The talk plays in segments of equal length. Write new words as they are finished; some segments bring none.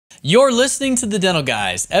You're listening to The Dental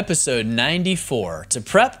Guys, episode 94, to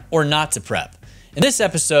prep or not to prep. In this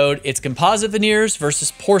episode, it's composite veneers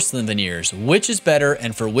versus porcelain veneers. Which is better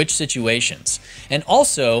and for which situations? And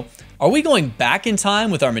also, are we going back in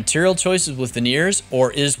time with our material choices with veneers,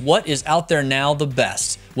 or is what is out there now the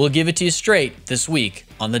best? We'll give it to you straight this week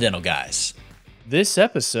on The Dental Guys. This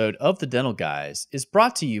episode of The Dental Guys is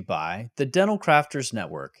brought to you by the Dental Crafters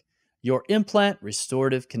Network, your implant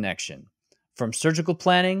restorative connection. From surgical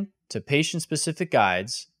planning to patient-specific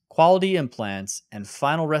guides, quality implants, and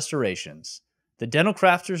final restorations, the Dental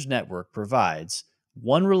Crafters Network provides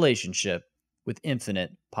one relationship with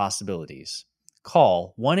infinite possibilities.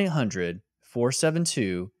 Call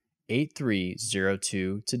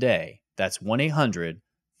 1-800-472-8302 today. That's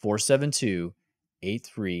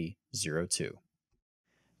 1-800-472-8302.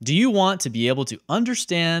 Do you want to be able to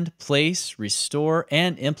understand, place, restore,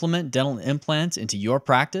 and implement dental implants into your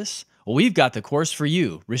practice? Well, we've got the course for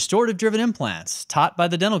you, Restorative Driven Implants, taught by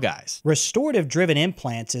the Dental Guys. Restorative Driven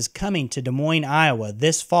Implants is coming to Des Moines, Iowa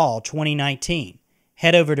this fall 2019.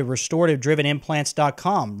 Head over to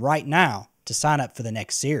RestorativeDrivenImplants.com right now to sign up for the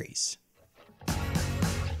next series.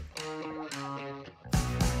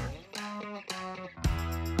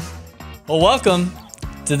 Well, welcome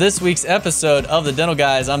to this week's episode of The Dental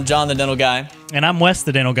Guys. I'm John, the Dental Guy. And I'm Wes,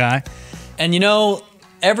 the Dental Guy. And you know,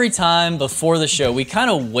 every time before the show, we kind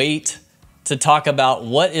of wait to talk about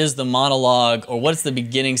what is the monologue or what's the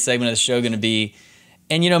beginning segment of the show going to be.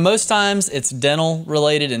 And you know, most times it's dental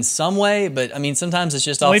related in some way, but I mean, sometimes it's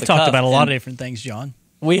just off the cuff. We've talked about a lot of different things, John.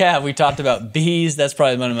 We have. We talked about bees. That's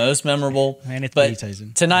probably one of the most memorable. And it's but bee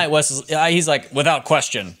season. Tonight, Wes is, he's like, without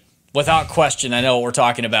question, I know what we're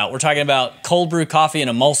talking about. We're talking about cold brew coffee and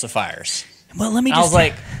emulsifiers. Well, let me I was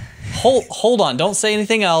like, hold on, don't say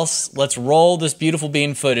anything else. Let's roll this beautiful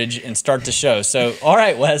bean footage and start the show. So, all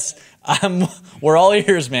right, Wes, we're all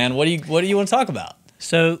ears, man. What do you want to talk about?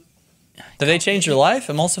 So, did they change your life,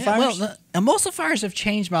 emulsifiers? Yeah, well, emulsifiers have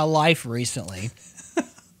changed my life recently,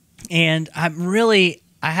 and I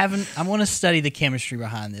want to study the chemistry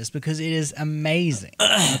behind this because it is amazing.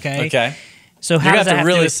 Okay. Okay. So how does that have to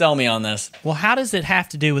really sell me on this? Well, how does it have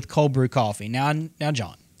to do with cold brew coffee? Now,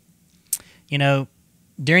 John, you know,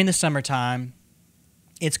 during the summertime,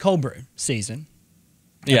 it's cold brew season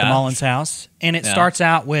at the Mullins house, and it starts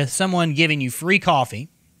out with someone giving you free coffee.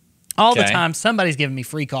 All the time, somebody's giving me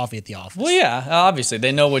free coffee at the office. Well, yeah, obviously.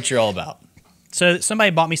 They know what you're all about. So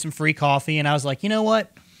somebody bought me some free coffee, and I was like, you know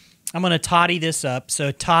what? I'm going to toddy this up.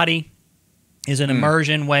 So toddy is an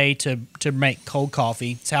immersion way to make cold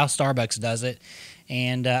coffee. It's how Starbucks does it.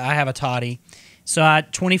 And I have a toddy. So I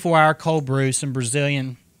 24-hour cold brew, some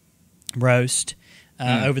Brazilian roast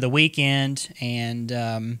over the weekend.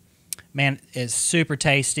 And, man, it's super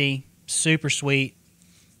tasty, super sweet.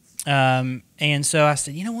 And so I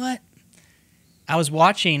said, you know what? I was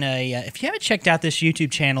watching if you haven't checked out this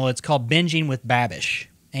YouTube channel, it's called Binging with Babish.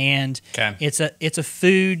 And it's a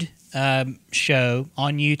food show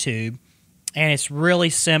on YouTube. And it's really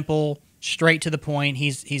simple, straight to the point.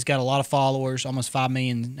 He's got a lot of followers, almost 5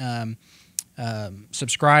 million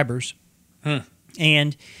subscribers.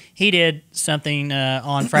 And he did something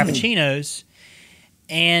on Frappuccinos.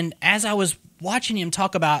 And as I was watching him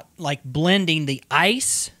talk about like blending the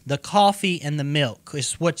ice, the coffee, and the milk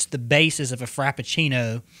is what's the basis of a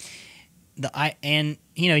Frappuccino. And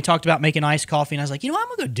you know, he talked about making iced coffee, and I was like, you know what, I'm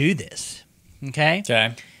gonna go do this. Okay.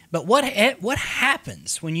 But what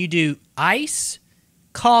happens when you do ice,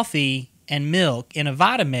 coffee, and milk in a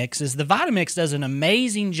Vitamix is the Vitamix does an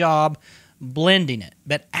amazing job blending it.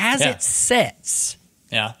 But as it sets,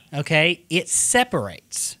 it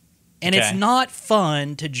separates. And it's not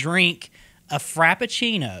fun to drink a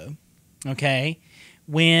Frappuccino,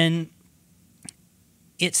 when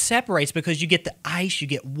it separates because you get the ice, you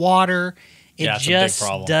get water. It just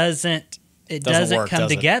doesn't come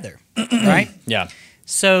together, right? Yeah.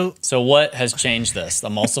 So what has changed this?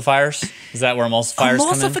 Emulsifiers? Is that where emulsifiers come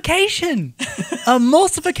in?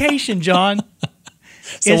 Emulsification, John.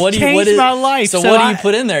 So it's changed my life. So what do you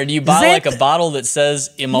put in there? Do you buy like a bottle that says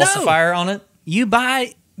emulsifier on it? You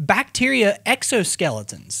buy bacteria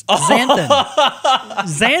exoskeletons.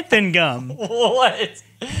 Xanthan gum. What?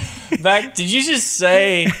 Did you just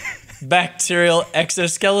say bacterial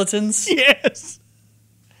exoskeletons? Yes.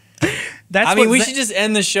 We should just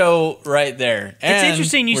end the show right there. It's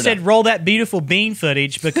interesting you said roll that beautiful bean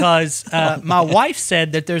footage because my wife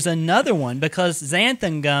said that there's another one because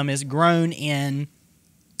xanthan gum is grown in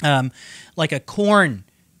like a corn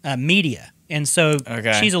media. And so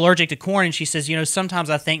she's allergic to corn, and she says, sometimes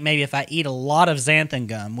I think maybe if I eat a lot of xanthan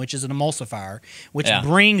gum, which is an emulsifier, which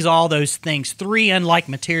brings all those things, 3 unlike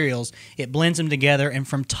materials, it blends them together, and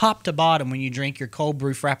from top to bottom, when you drink your cold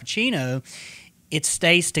brew Frappuccino, it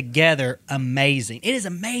stays together amazing. It is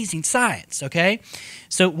amazing science, okay?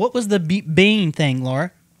 So what was the bean thing,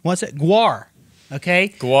 Laura? What's it? Guar,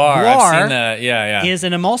 okay? Guar, I've seen that, is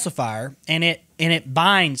an emulsifier, and it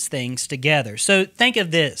binds things together. So think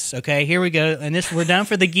of this, okay? Here we go, and we're done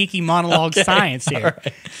for the geeky monologue science here.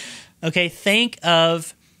 Right. Okay, think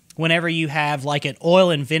of whenever you have like an oil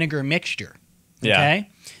and vinegar mixture, okay?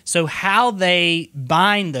 So how they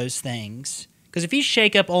bind those things, because if you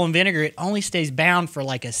shake up oil and vinegar, it only stays bound for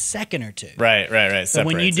like a second or two. Right. So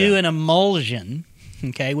when you do an emulsion,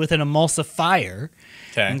 okay, with an emulsifier,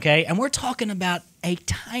 okay, and we're talking about a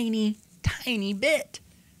tiny, tiny bit,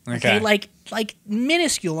 okay, like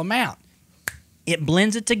minuscule amount. It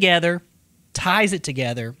blends it together, ties it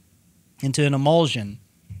together into an emulsion,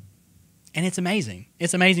 and it's amazing.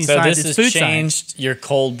 It's amazing science. So this has changed science. Your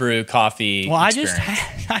cold brew coffee experience.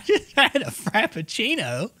 I just had a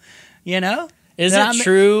Frappuccino,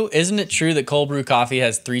 True? Isn't it true that cold brew coffee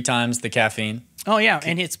has 3 times the caffeine? Oh, yeah,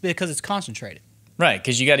 and it's because it's concentrated. Right,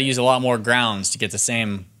 because you got to use a lot more grounds to get the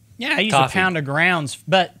same Yeah, I use coffee. a pound of grounds,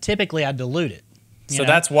 but typically I dilute it. So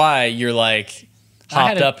that's why you're like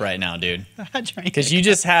hopped up right now, dude. Because you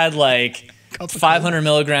just had like 500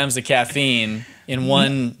 milligrams of caffeine in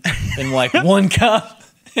one cup,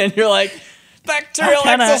 and you're like, bacterial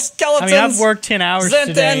exoskeletons. I mean, I've worked 10 hours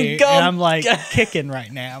today, gum. and I'm like kicking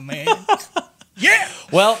right now, man. Yeah.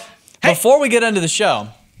 Well, before we get into the show,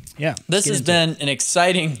 this has been an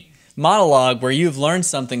exciting monologue where you've learned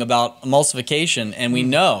something about emulsification, and we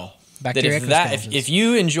know that if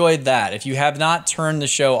you enjoyed that, if you have not turned the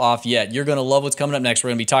show off yet, you're going to love what's coming up next. We're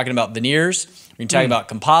going to be talking about veneers. We're going to be talking about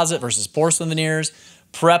composite versus porcelain veneers,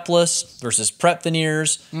 prepless versus prep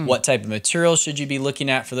veneers. What type of materials should you be looking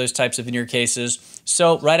at for those types of veneer cases?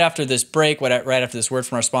 So right after this break, right after this word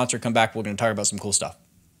from our sponsor, come back. We're going to talk about some cool stuff.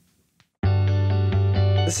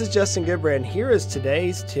 This is Justin Goodbrand. Here is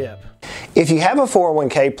today's tip. If you have a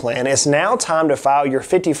 401k plan, it's now time to file your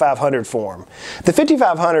 5500 form. The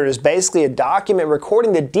 5500 is basically a document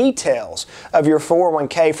recording the details of your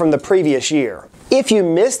 401k from the previous year. If you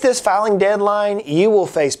miss this filing deadline, you will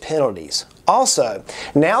face penalties. Also,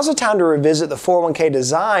 now's the time to revisit the 401k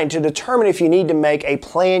design to determine if you need to make a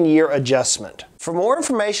plan year adjustment. For more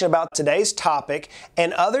information about today's topic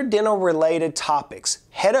and other dental-related topics,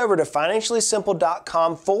 head over to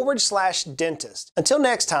financiallysimple.com/dentist. Until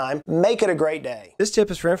next time, make it a great day. This tip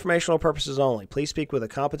is for informational purposes only. Please speak with a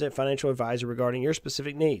competent financial advisor regarding your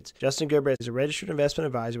specific needs. Justin Goodbrand is a registered investment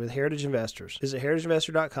advisor with Heritage Investors. Visit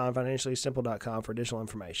heritageinvestor.com, financiallysimple.com for additional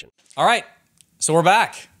information. All right, so we're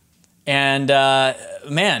back. And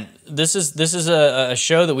man, this is a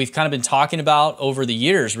show that we've kind of been talking about over the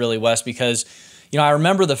years, really, Wes, because I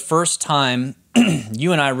remember the first time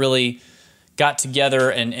you and I really got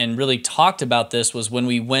together and really talked about this was when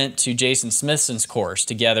we went to Jason Smithson's course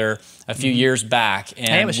together a few years back. And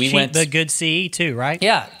it was cheap but good CE too, right?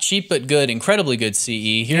 Yeah, cheap but good, incredibly good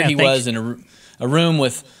CE. Here he was in a room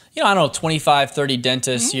with, I don't know, 25, 30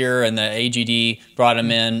 dentists here, and the AGD brought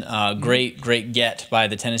him in. Great get by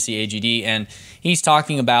the Tennessee AGD. And he's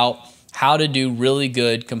talking about how to do really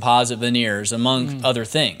good composite veneers, among other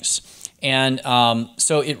things. And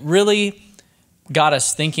so it really got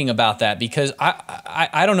us thinking about that, because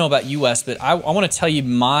I don't know about you, Wes, but I want to tell you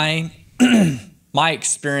my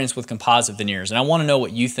experience with composite veneers, and I want to know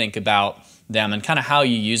what you think about them and kind of how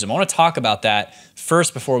you use them. I want to talk about that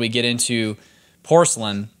first before we get into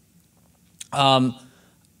porcelain.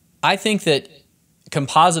 I think that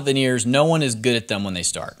composite veneers, no one is good at them when they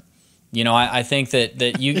start. I think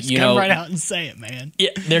that you just come right out and say it, man. Yeah,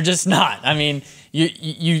 they're just not. I mean,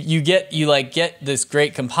 you get this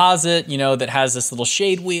great composite, that has this little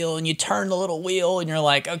shade wheel, and you turn the little wheel, and you're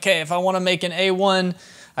like, okay, if I want to make an A1,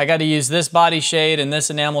 I got to use this body shade and this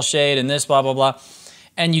enamel shade and this blah blah blah.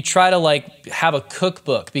 And you try to have a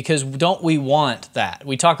cookbook, because don't we want that?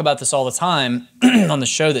 We talk about this all the time on the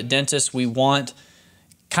show, that dentists, we want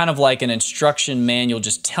kind of like an instruction manual.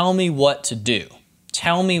 Just tell me what to do.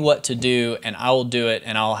 Tell me what to do, and I will do it,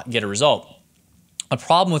 and I'll get a result. A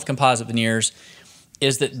problem with composite veneers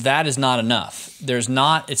is that is not enough. It's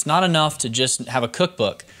not enough to just have a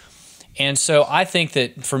cookbook. And so I think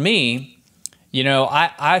that for me,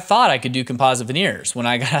 I thought I could do composite veneers when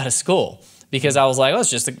I got out of school, because I was like, oh, it's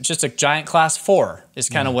just a giant class 4 is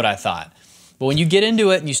kind of what I thought. But when you get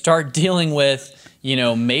into it and you start dealing with,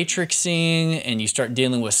 matrixing, and you start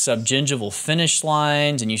dealing with subgingival finish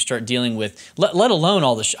lines, and you start dealing with, let alone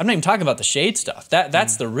all the, I'm not even talking about the shade stuff.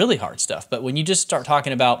 That's the really hard stuff. But when you just start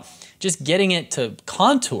talking about just getting it to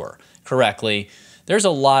contour correctly, there's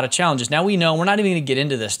a lot of challenges. Now we know, we're not even going to get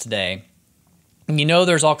into this today.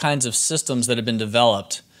 There's all kinds of systems that have been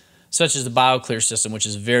developed, such as the BioClear system, which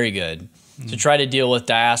is very good, to try to deal with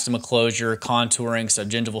diastema closure, contouring,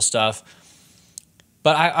 subgingival stuff.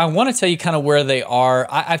 But I want to tell you kind of where they are.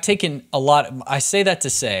 I've taken a lot. I say that to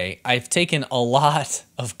say I've taken a lot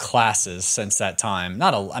of classes since that time.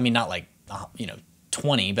 Not like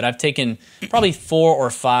 20, but I've taken probably 4 or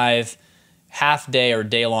 5 half-day or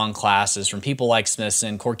day-long classes from people like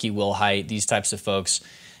Smithson, Corky Wilhite, these types of folks,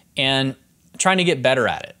 and trying to get better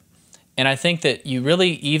at it. And I think that you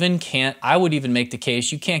really even can't, I would even make the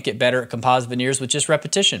case, you can't get better at composite veneers with just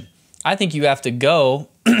repetition. I think you have to go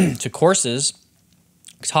to courses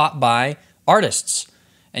taught by artists,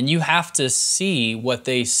 and you have to see what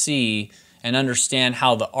they see and understand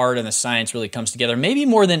how the art and the science really comes together. Maybe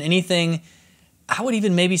more than anything, I would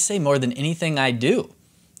even maybe say more than anything I do.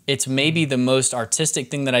 It's maybe the most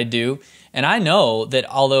artistic thing that I do. And I know that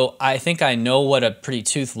although I think I know what a pretty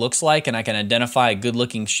tooth looks like and I can identify a good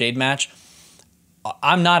looking shade match,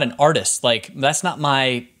 I'm not an artist. Like, that's not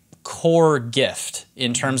my core gift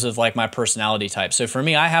in terms of like my personality type. So for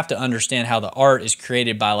me, I have to understand how the art is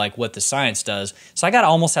created by like what the science does. So I got to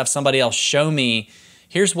almost have somebody else show me,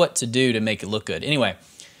 here's what to do to make it look good. Anyway,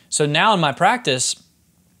 so now in my practice,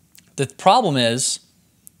 the problem is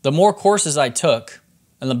the more courses I took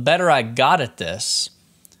and the better I got at this,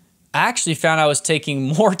 I actually found I was taking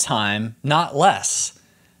more time, not less,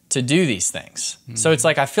 to do these things. So it's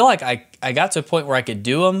like, I feel like I got to a point where I could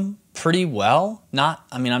do them pretty well.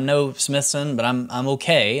 I'm no Smithson, but I'm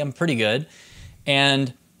okay. I'm pretty good.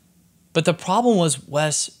 But the problem was,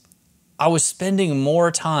 Wes, I was spending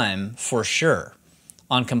more time for sure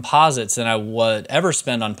on composites than I would ever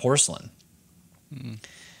spend on porcelain.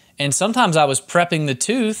 And sometimes I was prepping the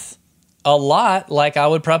tooth a lot like I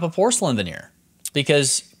would prep a porcelain veneer,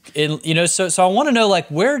 because so I want to know, like,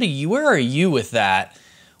 where are you with that?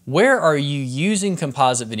 Where are you using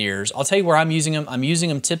composite veneers? I'll tell you where I'm using them. I'm using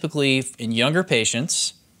them typically in younger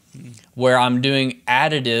patients where I'm doing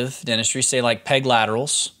additive dentistry, say like peg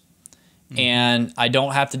laterals, and I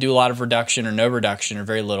don't have to do a lot of reduction or no reduction or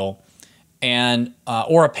very little, and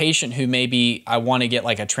or a patient who maybe I want to get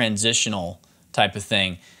like a transitional type of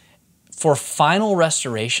thing. For final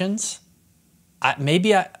restorations,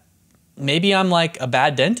 maybe I'm like a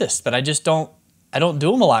bad dentist, but I don't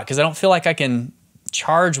do them a lot because I don't feel like I can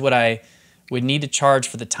charge what I would need to charge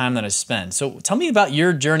for the time that I spend. So tell me about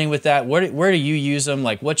your journey with that. Where do you use them?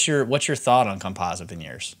 Like, what's your thought on composite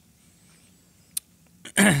veneers?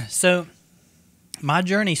 So my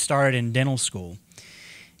journey started in dental school,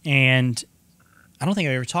 and I don't think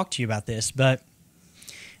I ever talked to you about this, but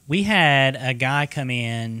we had a guy come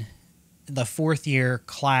in, the 4th year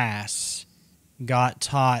class got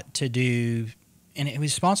taught to do, and it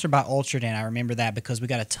was sponsored by Ultradent. I remember that because we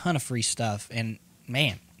got a ton of free stuff, and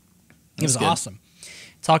man, it was awesome.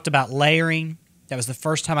 Talked about layering. That was the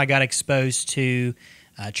first time I got exposed to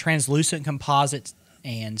translucent composites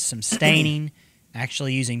and some staining,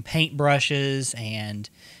 actually using paint brushes, and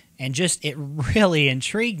just it really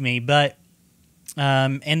intrigued me. But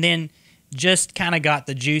and then just kind of got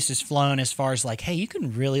the juices flowing as far as like, hey, you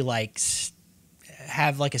can really like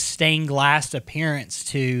have like a stained glass appearance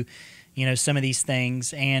to, some of these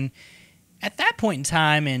things. And at that point in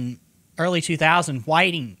time in early 2000,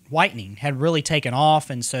 whitening had really taken off,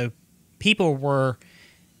 and so people were,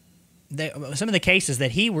 some of the cases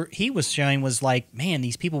that he was showing was like, man,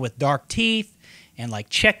 these people with dark teeth and like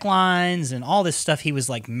check lines and all this stuff, he was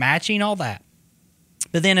like matching all that.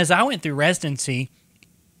 But then as I went through residency,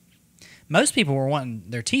 most people were wanting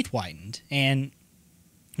their teeth whitened, and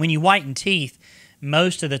when you whiten teeth,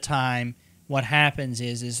 most of the time what happens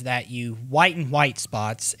is that you whiten white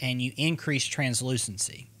spots and you increase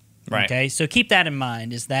translucency. Right. Okay, so keep that in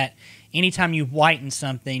mind, is that anytime you whiten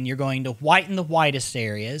something, you're going to whiten the whitest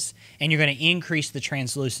areas, and you're going to increase the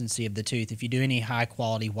translucency of the tooth. If you do any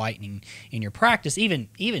high-quality whitening in your practice, even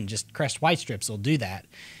just Crest White Strips will do that,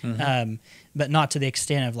 but not to the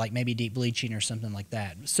extent of like maybe deep bleaching or something like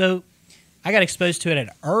that. So I got exposed to it at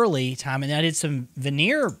an early time, and I did some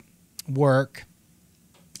veneer work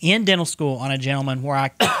in dental school on a gentleman where I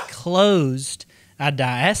closed a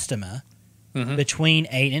diastema between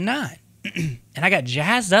 8 and 9. And I got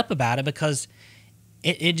jazzed up about it because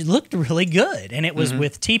it looked really good. And it was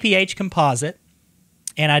with TPH composite.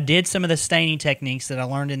 And I did some of the staining techniques that I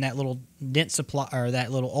learned in that little dent supply, or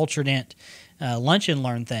that little Ultradent lunch and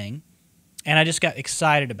learn thing, and I just got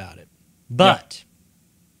excited about it. But,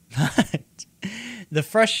 but the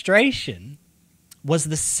frustration was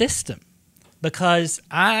the system, because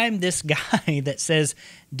I'm this guy that says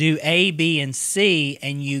do A, B, and C,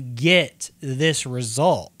 and you get this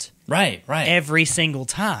result Right. every single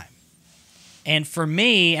time. And for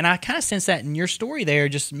me, and I kind of sense that in your story there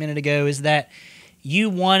just a minute ago, is that you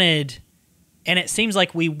wanted, and it seems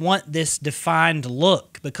like we want this defined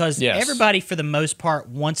look, because everybody for the most part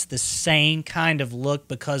wants the same kind of look,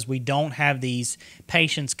 because we don't have these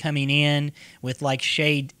patients coming in with like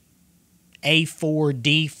shade A4,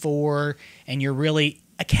 D4, and you're really,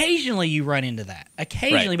 occasionally you run into that.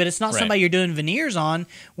 Occasionally, but it's not somebody you're doing veneers on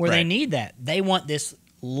where they need that. They want this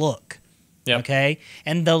look. Okay?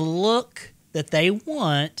 And the look that they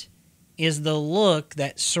want is the look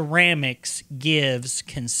that ceramics gives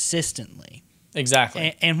consistently.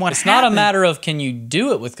 Exactly. And what it's not a matter of can you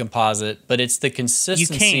do it with composite, but it's the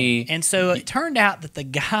consistency. You can. And so it turned out that the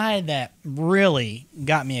guy that really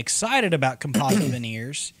got me excited about composite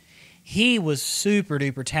veneers, he was super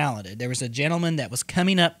duper talented. There was a gentleman that was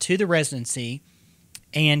coming up to the residency,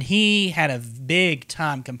 and he had a big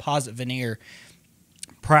time composite veneer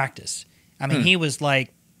practice. I mean, he was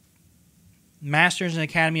like Masters in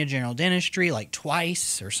Academy of General Dentistry, like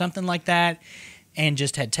twice or something like that, and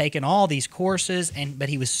just had taken all these courses. But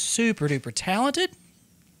he was super duper talented.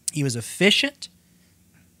 He was efficient.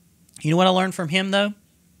 You know what I learned from him, though?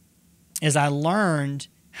 Is I learned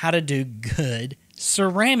how to do good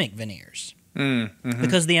ceramic veneers.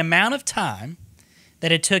 Because the amount of time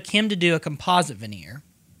that it took him to do a composite veneer,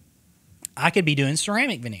 I could be doing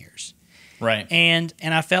ceramic veneers. Right. And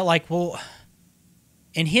I felt like, well,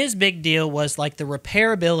 and his big deal was like the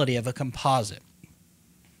repairability of a composite.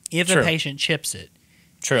 If a patient chips it,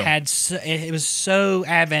 it was so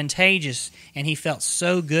advantageous, and he felt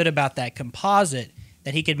so good about that composite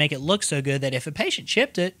that he could make it look so good that if a patient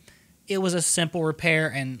chipped it, it was a simple repair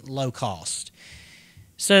and low cost.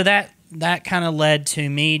 So that kind of led to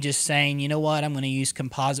me just saying, you know what, I'm going to use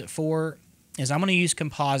composite for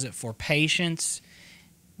patients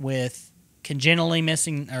with congenitally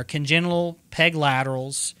missing or congenital peg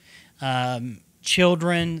laterals,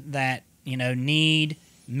 children that need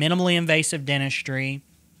minimally invasive dentistry,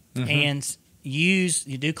 and you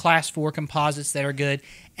do class 4 composites that are good,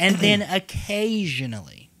 and then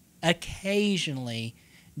occasionally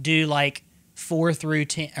do like 4 through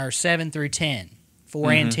 10 or 7 through 10 for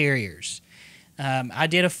anteriors. I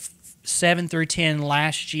did a 7 through 10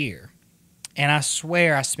 last year, and I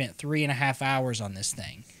swear I spent 3.5 hours on this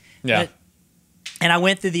thing. And I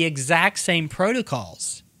went through the exact same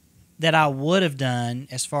protocols that I would have done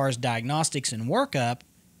as far as diagnostics and workup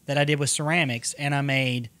that I did with ceramics, and I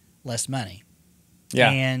made less money.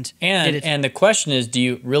 And the question is, do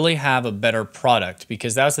you really have a better product?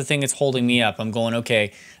 Because that's the thing that's holding me up. I'm going,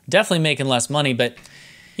 okay, definitely making less money, but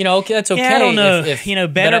okay, that's okay. Yeah, I don't know.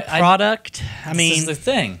 If better product. I mean, this is the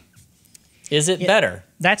thing. Is it better?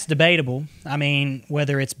 That's debatable. I mean,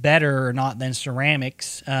 whether it's better or not than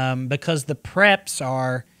ceramics, because the preps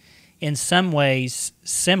are, in some ways,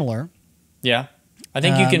 similar. Yeah. I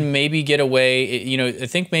think you can maybe get away. I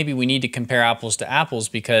think maybe we need to compare apples to apples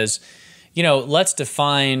because, let's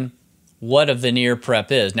define what a veneer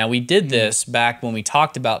prep is. Now, we did this back when we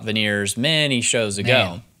talked about veneers many shows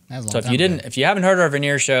ago. So if you haven't heard our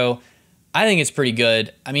veneer show, I think it's pretty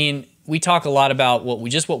good. I mean, we talk a lot about what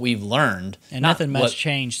we've learned, and nothing much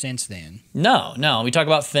changed since then. No, we talk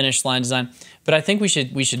about finish line design, but I think we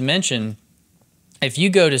should mention, if you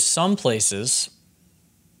go to some places,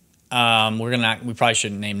 we probably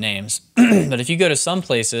shouldn't name names, but if you go to some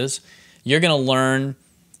places, you're going to learn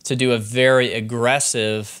to do a very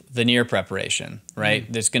aggressive veneer preparation,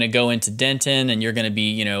 right? That's going to go into dentin, and you're going to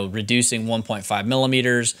be reducing 1.5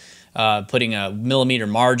 millimeters, putting a millimeter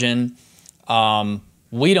margin.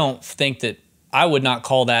 We don't think that, I would not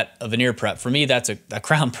call that a veneer prep. For me, that's a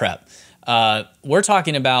crown prep. We're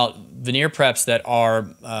talking about veneer preps that are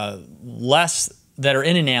that are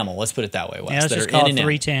in enamel. Let's put it that way, Wes. Yeah, let's just call it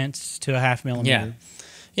 0.3 to a half millimeter.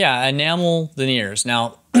 Yeah, enamel veneers.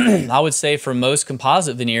 Now, I would say for most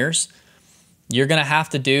composite veneers, you're going to have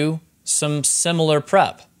to do some similar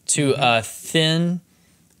prep to a thin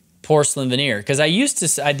porcelain veneer. Because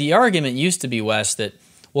the argument used to be, Wes, that,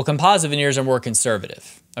 well, composite veneers are more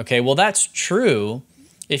conservative. Okay, well, that's true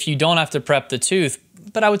if you don't have to prep the tooth.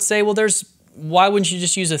 But I would say, well, why wouldn't you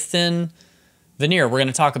just use a thin veneer? We're going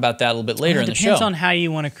to talk about that a little bit later in the show. It depends on how you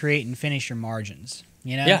want to create and finish your margins.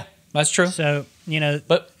 Yeah, that's true. So,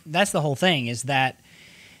 but that's the whole thing, is that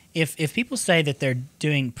if people say that they're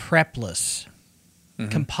doing prepless,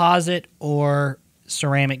 composite or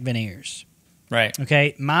ceramic veneers, Right.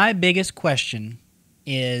 Okay. My biggest question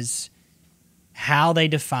is how they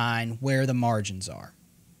define where the margins are.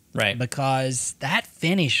 Right. Because that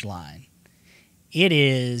finish line, it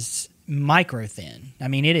is micro thin. I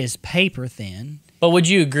mean, it is paper thin. But would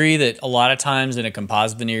you agree that a lot of times in a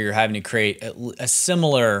composite veneer, you're having to create a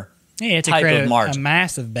similar type of margin? A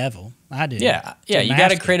massive bevel. I do. Yeah. You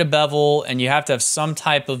got to create a bevel, and you have to have some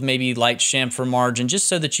type of maybe light chamfer margin, just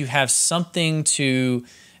so that you have something to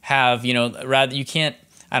have. Rather you can't.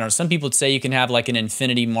 I don't know. Some people would say you can have like an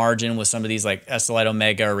infinity margin with some of these like Estelite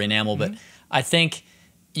Omega or Enamel, but I think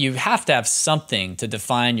you have to have something to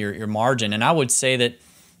define your margin. And I would say that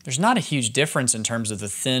there's not a huge difference in terms of the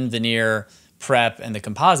thin veneer prep and the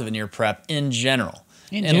composite veneer prep in general.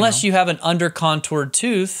 Unless you have an under-contoured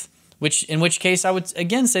tooth, in which case I would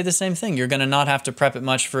again say the same thing. You're going to not have to prep it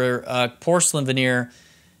much for porcelain veneer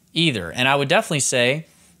either. And I would definitely say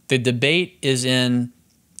the debate is in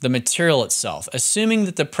the material itself. Assuming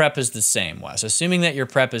that the prep is the same, Wes, assuming that your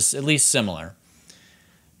prep is at least similar,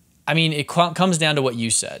 I mean, it comes down to what you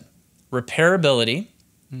said. Repairability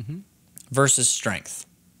versus strength.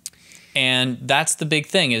 And that's the big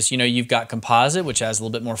thing is, you've got composite, which has a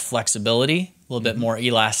little bit more flexibility, a little bit more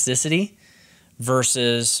elasticity,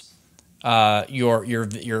 versus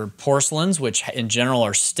your porcelains, which in general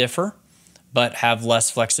are stiffer, but have less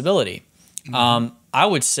flexibility. I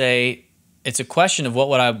would say it's a question of what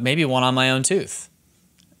would I maybe want on my own tooth.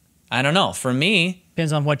 I don't know. For me,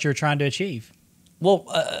 depends on what you're trying to achieve. Well,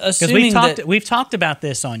 assuming because we've talked about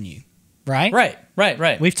this on you, right?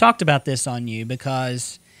 Right. We've talked about this on you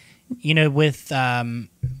because, without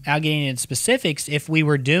getting into specifics, if we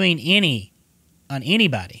were doing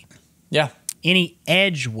anybody, any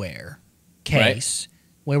edge wear case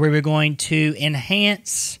where we were going to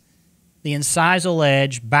enhance the incisal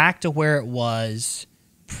edge back to where it was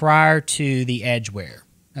prior to the edge wear,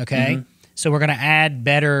 okay? So we're going to add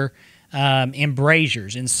better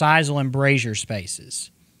embrasures, incisal embrasure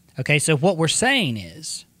spaces. Okay, so what we're saying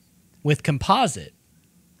is, with composite,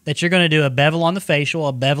 that you're going to do a bevel on the facial,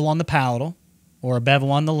 a bevel on the palatal, or a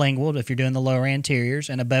bevel on the lingual if you're doing the lower anteriors,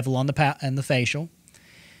 and a bevel on the facial.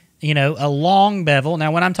 A long bevel.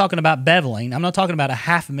 Now, when I'm talking about beveling, I'm not talking about a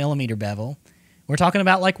 0.5 millimeter bevel. We're talking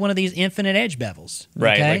about like one of these infinite edge bevels,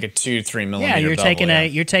 right? Okay? Like a 2-3 millimeter. Yeah,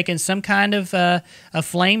 you're taking some kind of a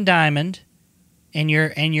flame diamond, and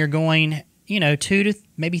you're going 2 to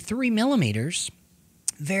maybe 3 millimeters,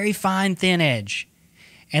 very fine thin edge,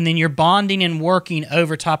 and then you're bonding and working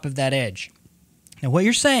over top of that edge. Now, what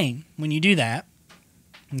you're saying when you do that,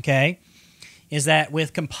 okay, is that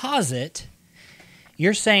with composite,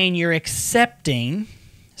 you're saying you're accepting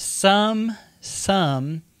some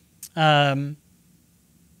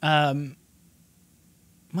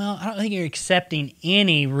well, I don't think you're accepting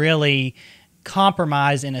any really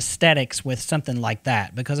compromise in aesthetics with something like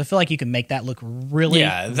that, because I feel like you can make that look really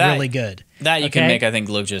good. That you can make, I think,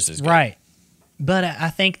 look just as good. Right. But I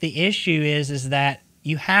think the issue is that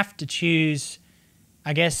you have to choose,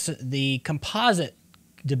 I guess, the composite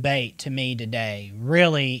debate to me today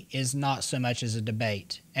really is not so much as a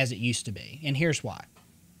debate as it used to be. And here's why.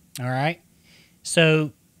 All right?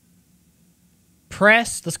 So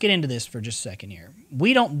let's get into this for just a second here.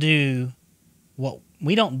 We don't do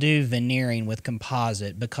veneering with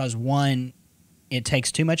composite because, one, it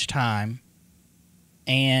takes too much time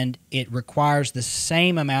and it requires the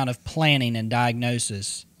same amount of planning and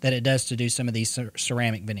diagnosis that it does to do some of these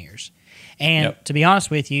ceramic veneers. And to be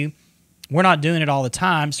honest with you, we're not doing it all the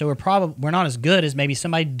time, so we're not as good as maybe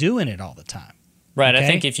somebody doing it all the time. Right. Okay? I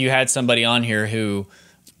think if you had somebody on here who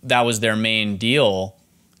that was their main deal,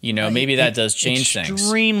 maybe that does change things.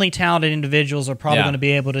 Extremely talented individuals are probably going to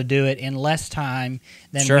be able to do it in less time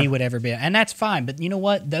than we would ever be. And that's fine. But you know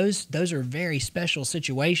what? Those are very special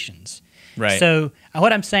situations. Right. So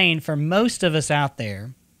what I'm saying, for most of us out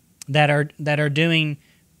there that are doing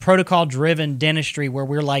protocol-driven dentistry where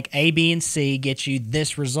we're like A, B, and C gets you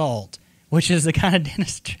this result, which is the kind of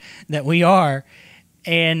dentist that we are,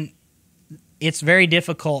 and it's very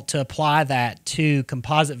difficult to apply that to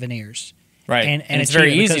composite veneers. Right, and it's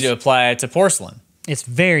very easy to apply it to porcelain. It's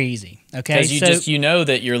very easy, okay? Because you know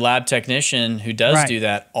that your lab technician who does do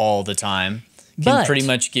that all the time can pretty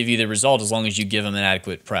much give you the result as long as you give them an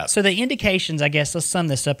adequate prep. So the indications, I guess, let's sum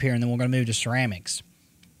this up here, and then we're going to move to ceramics.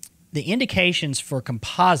 The indications for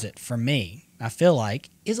composite, for me, I feel like,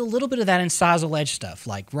 is a little bit of that incisal edge stuff.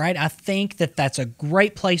 I think that's a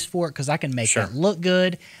great place for it because I can make it look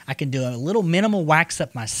good. I can do a little minimal wax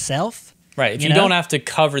up myself. Right. If you don't have to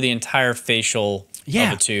cover the entire facial of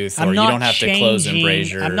a tooth, or you don't have to close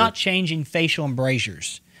embrasure. I'm not changing facial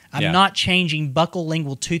embrasures. I'm not changing buccal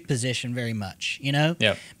lingual tooth position very much, you know?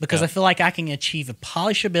 Yep. Because I feel like I can achieve a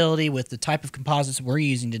polishability with the type of composites we're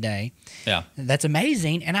using today. Yeah. That's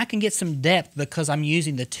amazing. And I can get some depth because I'm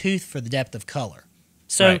using the tooth for the depth of color.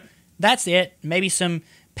 So that's it. Maybe some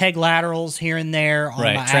peg laterals here and there on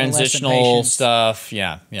my transitional stuff.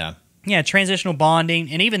 Yeah. Yeah, transitional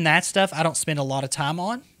bonding. And even that stuff I don't spend a lot of time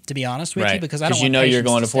on, to be honest with you, because I don't want you're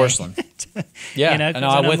going to porcelain. Yeah, no,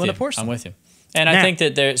 I'm with you. I'm with you. And I think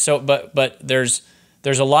that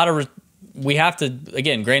there's a lot of we have to,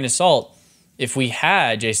 again, grain of salt. If we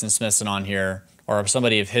had Jason Smithson on here or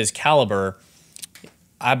somebody of his caliber,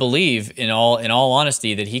 I believe in all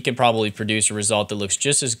honesty that he could probably produce a result that looks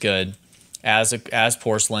just as good as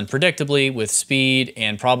porcelain, predictably, with speed,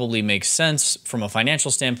 and probably makes sense from a financial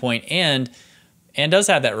standpoint, and does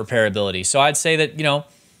have that repairability. So I'd say that,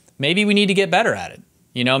 maybe we need to get better at it.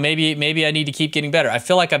 Maybe I need to keep getting better. I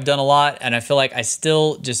feel like I've done a lot, and I feel like I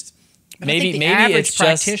still just maybe the average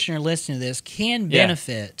practitioner listening to this can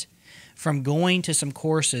benefit from going to some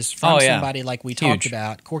courses from somebody like we talked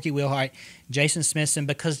about, Corky Wheelheight, Jason Smithson,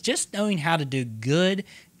 because just knowing how to do good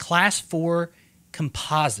Class 4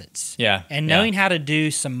 composites, and knowing how to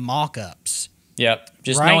do some mock-ups. Yep,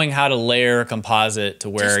 just knowing how to layer a composite to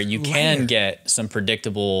where you can get some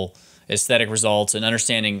predictable aesthetic results and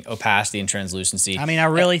understanding opacity and translucency. I mean, I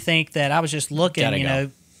really think that I was just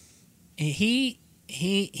looking, he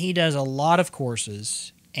does a lot of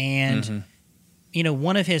courses, and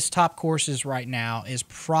one of his top courses right now is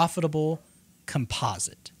Profitable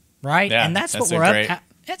Composite, right? Yeah, and that's what we're up at.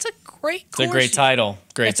 That's a great course. It's a great title.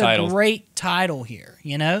 It's a great title here,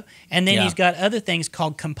 And then he's got other things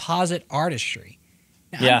called Composite Artistry.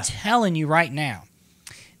 Now, I'm telling you right now,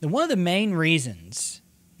 that one of the main reasons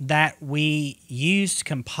that we used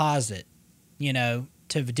composite, to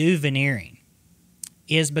do veneering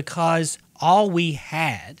is because all we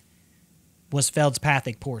had was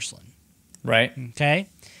feldspathic porcelain. Right. Okay?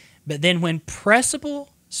 But then when pressable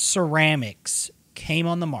ceramics came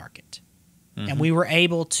on the market, and we were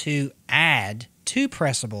able to add to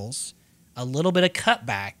pressables a little bit of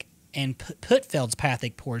cutback and put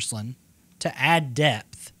feldspathic porcelain to add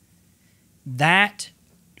depth, that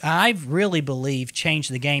I really believe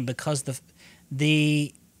changed the game, because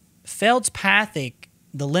the feldspathic,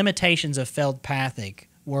 the limitations of feldspathic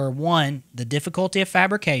were, one, the difficulty of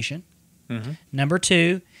fabrication. Number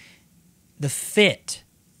two, the fit.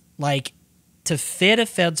 Like, to fit a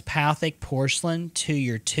feldspathic porcelain to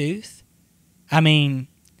your tooth, I mean,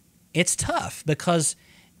 it's tough, because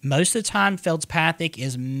most of the time feldspathic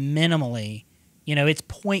is minimally, it's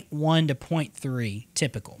 0.1 to 0.3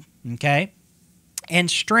 typical, okay? And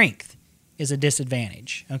strength is a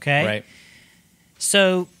disadvantage, okay? Right.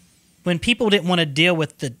 So when people didn't want to deal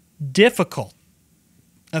with the difficult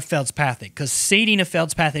of feldspathic, because seeding a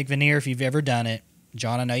feldspathic veneer, if you've ever done it,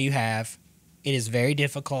 John, I know you have, it is very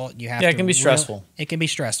difficult. You have it can be stressful. It can be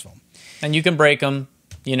stressful. And you can break them.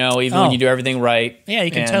 Even when you do everything right. Yeah,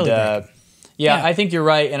 you can totally break it. Yeah, I think you're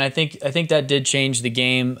right, and I think that did change the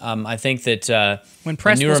game. I think that when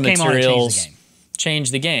newer materials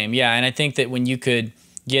changed the game. Yeah, and I think that when you could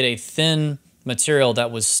get a thin material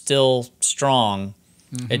that was still strong,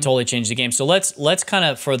 it totally changed the game. So let's kind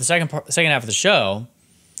of, for the second half of the show,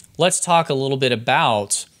 let's talk a little bit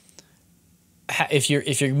about if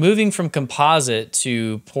you're moving from composite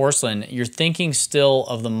to porcelain, you're thinking still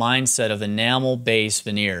of the mindset of enamel-based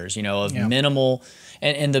veneers, of minimal.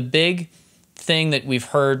 And the big thing that we've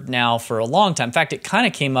heard now for a long time, in fact, it kind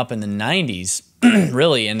of came up in the 90s,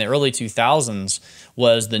 really, in the early 2000s,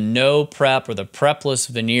 was the no prep or the prepless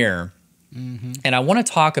veneer. And I want to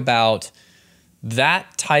talk about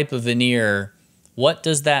that type of veneer. What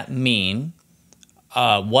does that mean?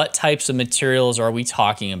 What types of materials are we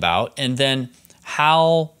talking about? And then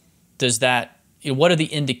how does that, what are the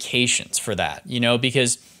indications for that?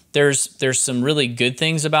 Because there's some really good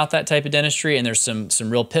things about that type of dentistry, and there's some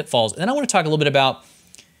real pitfalls. And then I want to talk a little bit about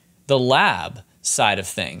the lab side of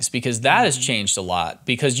things, because that has changed a lot.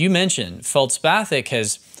 Because you mentioned feldspathic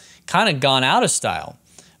has kind of gone out of style.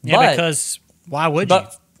 Yeah, because why would you?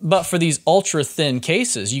 But for these ultra thin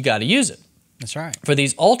cases, you got to use it. That's right. For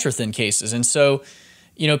these ultra thin cases. And so,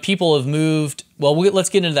 people have moved. Well, let's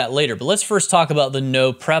get into that later. But let's first talk about the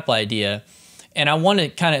no prep idea. And I want to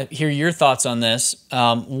kind of hear your thoughts on this.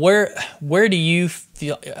 Where do you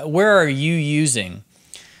feel? Where are you using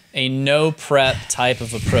a no prep type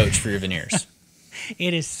of approach for your veneers?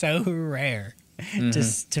 It is so rare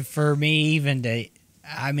for me even to.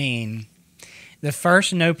 I mean, the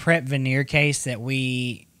first no prep veneer case that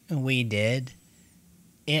we did,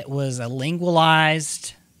 it was a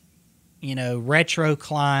lingualized,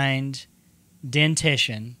 retroclined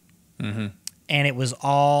dentition and it was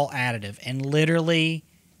all additive. And literally,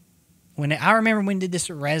 I remember when we did this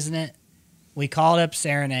at Resonant, we called up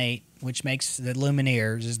Serenade, which makes the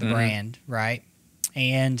Lumineers is the brand, right?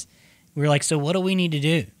 And we were like, so what do we need to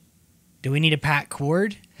do? Do we need a pack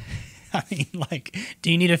cord? I mean, like,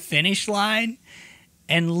 do you need a finish line?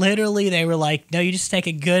 And literally they were like, no, you just take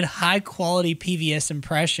a good high-quality PVS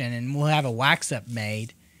impression and we'll have a wax-up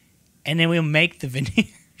made, and then we'll make the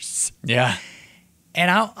veneers. Yeah.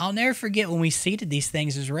 And I'll never forget when we seated these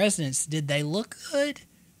things as residents. Did they look good?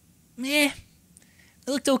 Meh.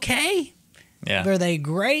 They looked okay. Yeah. Were they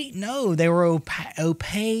great? No, they were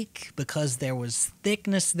opaque because there was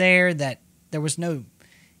thickness there that there was no...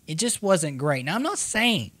 It just wasn't great. Now, I'm not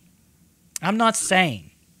saying,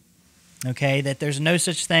 okay, that there's no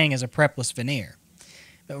such thing as a prepless veneer.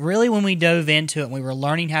 But really when we dove into it and we were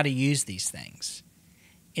learning how to use these things,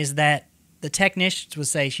 is that the technicians would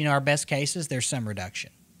say, you know, our best cases, there's some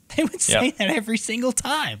reduction. They would say that every single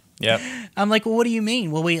time. Yep. I'm like, well, what do you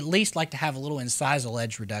mean? Well, we at least like to have a little incisal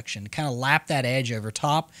edge reduction, kind of lap that edge over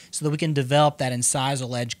top so that we can develop that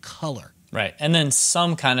incisal edge color. Right. And then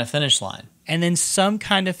some kind of finish line.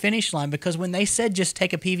 Because when they said just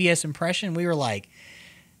take a PVS impression, we were like,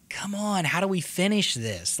 come on, how do we finish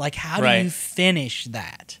this? Like, how do you finish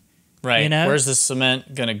that? Right. You know? Where's the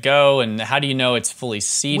cement going to go, and how do you know it's fully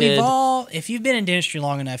seated? If you've been in dentistry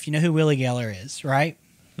long enough, you know who Willie Geller is, right?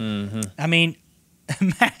 Mm-hmm. I mean,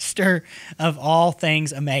 a master of all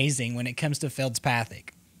things amazing when it comes to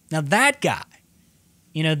feldspathic. Now, that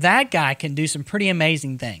guy can do some pretty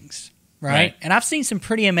amazing things, right? And I've seen some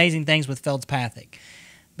pretty amazing things with feldspathic.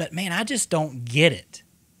 But, man, I just don't get it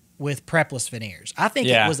with prepless veneers. I think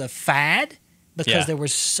it was a fad because there were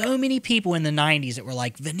so many people in the 90s that were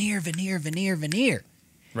like, veneer, veneer, veneer, veneer.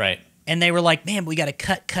 Right. And they were like, man, we got to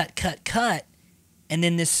cut. And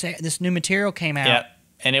then this new material came out. Yeah.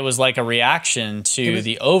 And it was like a reaction to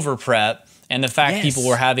the over prep and the fact people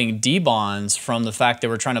were having debonds from the fact they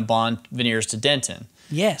were trying to bond veneers to dentin.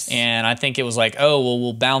 Yes. And I think it was like, oh, well,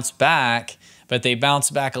 we'll bounce back. But they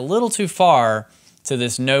bounced back a little too far to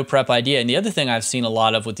this no prep idea. And the other thing I've seen a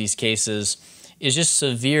lot of with these cases is just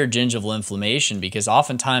severe gingival inflammation, because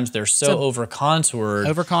oftentimes they're so over-contoured.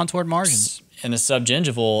 Over-contoured margins. In the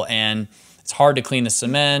subgingival, and it's hard to clean the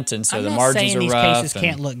cement, and so the margins are rough. I'm not saying these cases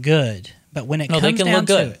can't look good, but when it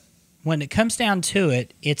comes down to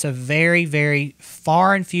it, it's a very, very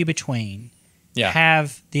far and few between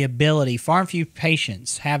have the ability, far and few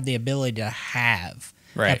patients have the ability to have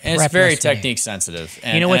and it's very technique sensitive.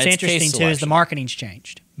 And, you know what's interesting too is the marketing's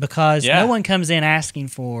changed, because no one comes in asking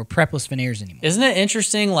for prepless veneers anymore. Isn't it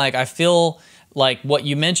interesting? Like, I feel like what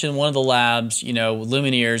you mentioned, one of the labs, you know,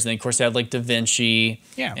 Lumineers, and then of course they had like Da Vinci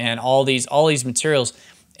and all these materials.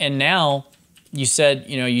 And now you said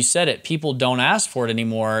it, people don't ask for it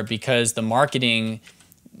anymore because the marketing,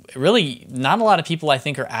 really not a lot of people I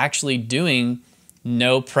think are actually doing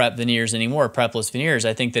no prep veneers anymore, prepless veneers.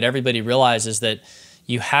 I think that everybody realizes that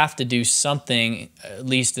you have to do something, at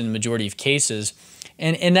least in the majority of cases.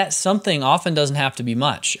 And that something often doesn't have to be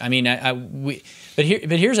much. I mean, but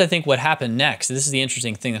here's I think what happened next. This is the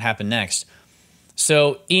interesting thing that happened next.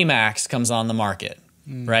 So Emax comes on the market,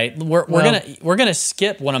 right? We're gonna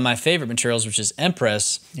skip one of my favorite materials, which is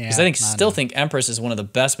Empress, because I still think Empress is one of the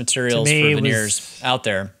best materials for veneers out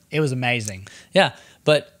there. It was amazing. Yeah,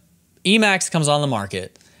 but Emax comes on the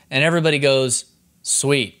market, and everybody goes,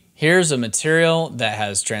 sweet. Here's a material that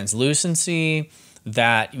has translucency,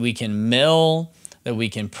 that we can mill, that we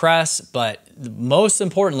can press, but most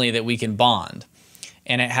importantly, that we can bond.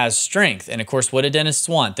 And it has strength. And of course, what do dentists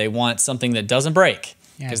want? They want something that doesn't break,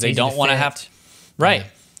 because they don't want to have to. Right. Yeah.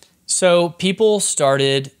 So people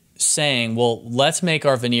started saying, well, let's make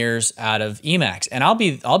our veneers out of Emax. And I'll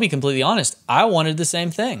be completely honest, I wanted the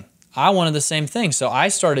same thing. So I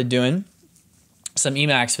started doing some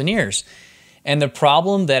Emax veneers. And the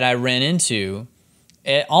problem that I ran into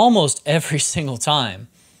almost every single time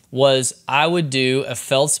was I would do a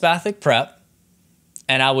feldspathic prep,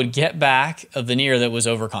 and I would get back a veneer that was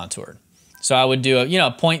over contoured. So I would do a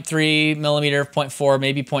 0.3 millimeter, 0.4,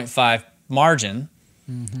 maybe 0.5 margin,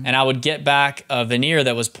 and I would get back a veneer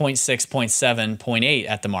that was 0.6, 0.7, 0.8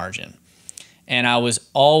 at the margin. And I was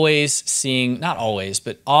always seeing, not always,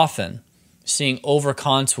 but often seeing over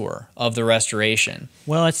contour of the restoration.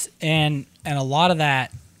 Well, and a lot of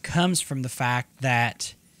that comes from the fact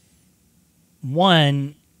that,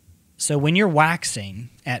 so when you're waxing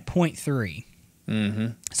at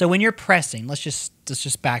 0.3, so when you're pressing, let's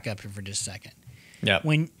just back up here for just a second. Yeah.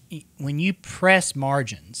 When you press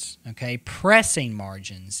margins, okay, pressing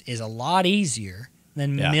margins is a lot easier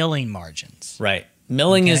than milling margins. Right.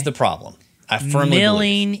 Milling is the problem. I firmly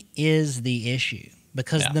milling believe. is the issue,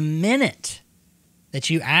 because the minute that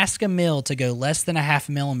you ask a mill to go less than a half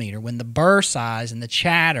millimeter, when the burr size and the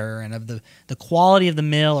chatter and of the quality of the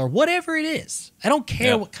mill or whatever it is, I don't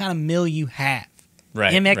care what kind of mill you have.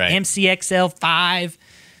 Right, MCXL 5,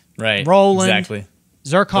 right, Roland, exactly.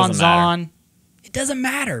 Zircon Zon. It doesn't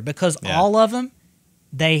matter, because all of them,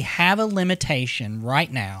 they have a limitation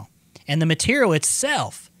right now. And the material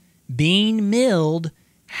itself being milled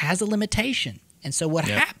has a limitation. And so what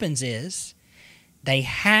happens is they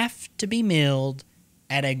have to be milled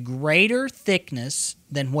at a greater thickness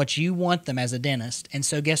than what you want them as a dentist. And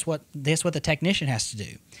so guess what? This what the technician has to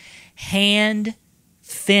do. Hand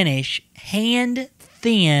thin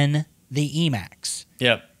the Emax.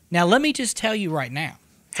 Yep. Now, let me just tell you right now,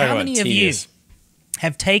 Talk how about many of tedious. you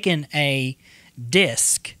have taken a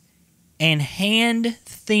disc and hand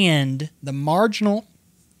thinned the marginal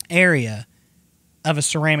area of a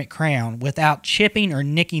ceramic crown without chipping or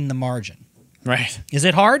nicking the margin? Right. Is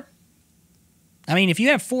it hard? I mean, if you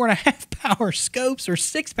have 4.5 power scopes or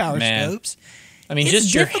 6 power scopes, I mean, it's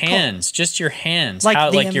just difficult. your hands. Like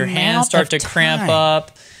How the your hands amount start to of cramp time.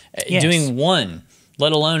 up Yes. doing one,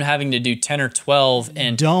 let alone having to do 10 or 12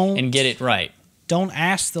 and get it right. Don't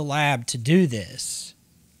ask the lab to do this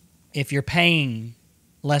if you're paying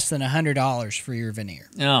less than $100 for your veneer.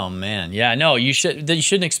 Oh man, yeah, no, you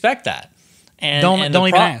shouldn't expect that. And Don't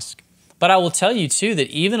even ask. But I will tell you too that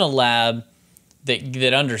even a lab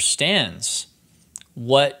that understands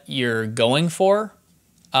what you're going for,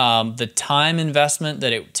 the time investment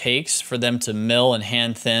that it takes for them to mill and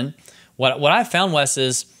hand thin. What I found, Wes,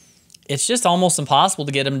 is it's just almost impossible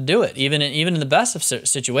to get them to do it, even in the best of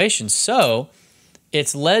situations. So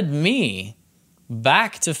it's led me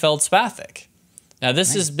back to feldspathic. Now,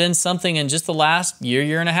 this has been something in just the last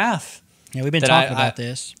year and a half. Yeah, we've been talking about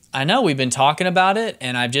this. I know we've been talking about it,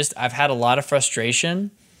 and I've had a lot of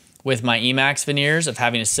frustration with my Emax veneers of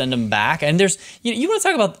having to send them back. And there's, you want to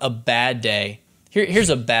talk about a bad day? Here's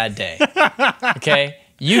a bad day. Okay,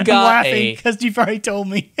 you got I'm laughing because you've already told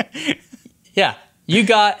me. Yeah, you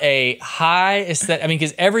got a high aesthetic. I mean,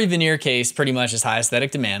 because every veneer case pretty much is high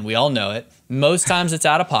aesthetic demand. We all know it. Most times it's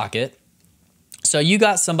out of pocket. So you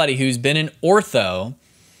got somebody who's been in ortho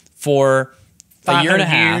for a year and a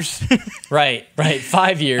half. Right,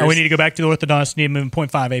 5 years. Oh, we need to go back to the orthodontist. Need to move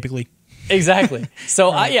 0.5 apically. Exactly.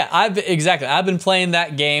 So I've been playing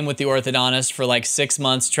that game with the orthodontist for like 6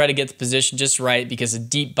 months, try to get the position just right because a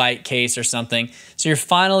deep bite case or something. So you're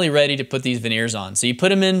finally ready to put these veneers on. So you put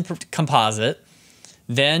them in composite,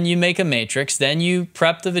 then you make a matrix, then you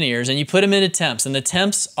prep the veneers, and you put them into temps. And the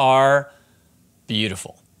temps are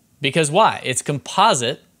beautiful. Because why? It's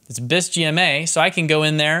composite, it's BIS GMA, so I can go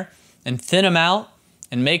in there and thin them out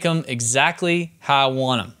and make them exactly how I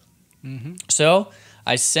want them. Mm-hmm. So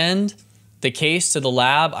I send the case to the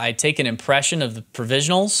lab. I take an impression of the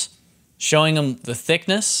provisionals, showing them the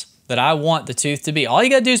thickness that I want the tooth to be. All you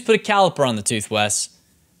gotta do is put a caliper on the tooth, Wes.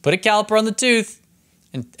 Put a caliper on the tooth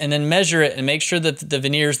and then measure it and make sure that the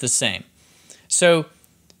veneer is the same. So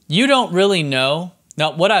you don't really know.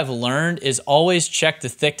 Now, what I've learned is always check the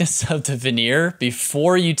thickness of the veneer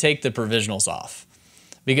before you take the provisionals off.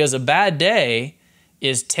 Because a bad day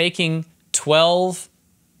is taking 12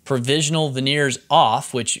 provisional veneers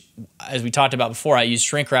off, which, as we talked about before, I use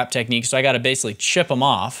shrink wrap technique, so I got to basically chip them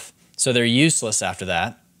off so they're useless after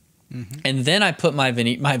that. Mm-hmm. And then I put my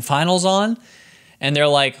finals on, and they're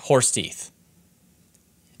like horse teeth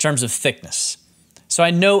in terms of thickness. So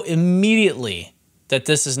I know immediately that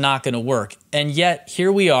this is not going to work. And yet,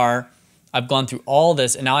 here we are. I've gone through all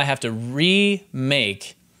this, and now I have to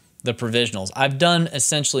remake the provisionals. I've done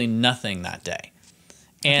essentially nothing that day.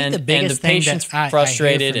 And the patient's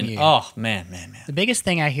frustrated, and oh, man. The biggest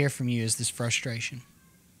thing I hear from you is this frustration.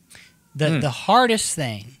 The hardest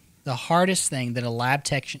thing that a lab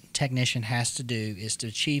technician has to do is to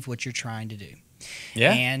achieve what you're trying to do.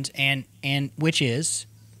 Yeah. And which is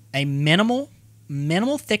a minimal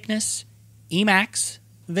thickness Emax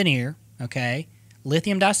veneer, okay,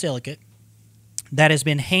 lithium disilicate, that has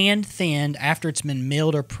been hand thinned after it's been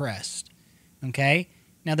milled or pressed, okay?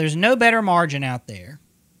 Now, there's no better margin out there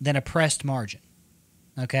than a pressed margin,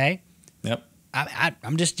 okay? Yep.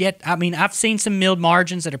 I've seen some milled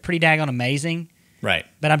margins that are pretty daggone amazing. Right.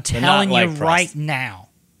 But I'm telling you right now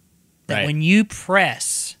that when you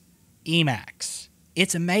press Emax,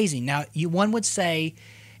 it's amazing. Now, one would say,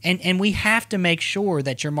 and we have to make sure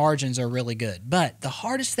that your margins are really good. But the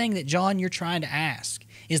hardest thing that, John, you're trying to ask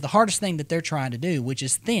is the hardest thing that they're trying to do, which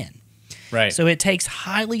is thin. Right. So it takes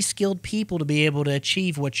highly skilled people to be able to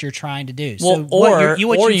achieve what you're trying to do. Well, so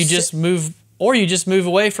Or you just move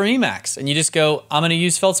away from Emax and you just go, I'm going to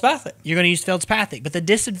use feldspathic. You're going to use feldspathic. But the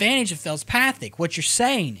disadvantage of feldspathic, what you're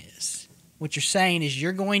saying is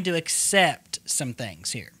you're going to accept some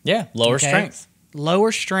things here. Yeah, lower strength.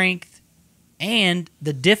 Lower strength and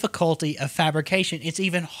the difficulty of fabrication. It's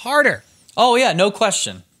even harder. Oh, yeah, no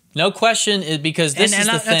question. No question, because this is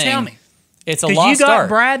the thing. Now tell me. It's a lost art. Because you got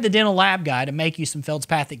Brad, the dental lab guy, to make you some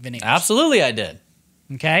feldspathic veneers. Absolutely, I did.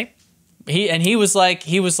 Okay. He was like,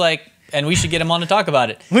 and we should get him on to talk about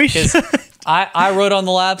it. We should. I wrote on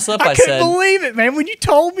the lab slip. I couldn't said, believe it, man. When you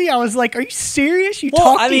told me, I was like, "Are you serious? You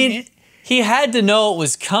well, talking?" I mean, he had to know it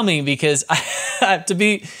was coming because I have to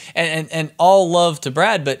be, and all love to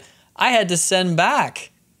Brad, but I had to send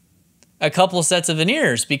back a couple sets of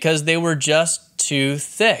veneers because they were just too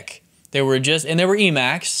thick. They were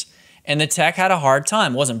Emax, and the tech had a hard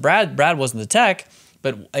time. It wasn't Brad. Brad wasn't the tech,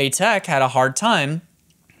 but a tech had a hard time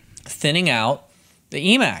thinning out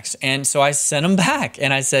the Emax. And so I sent them back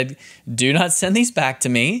and I said, do not send these back to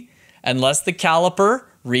me unless the caliper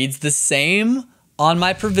reads the same on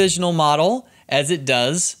my provisional model as it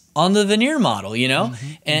does on the veneer model, you know?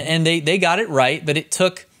 And they got it right, but it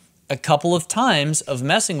took a couple of times of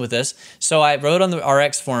messing with this. So I wrote on the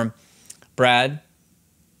RX form, Brad,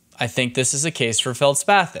 I think this is a case for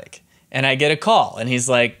feldspathic. And I get a call and he's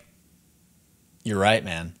like, you're right,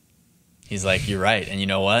 man. He's like, you're right. And you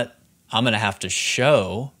know what? I'm going to have to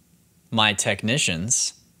show my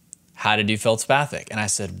technicians how to do feldspathic. And I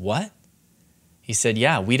said, what? He said,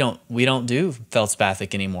 yeah, we don't do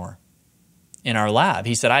feldspathic anymore in our lab.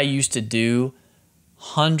 He said, I used to do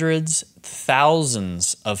hundreds,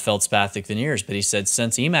 thousands of feldspathic veneers. But he said,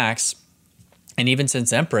 since Emax and even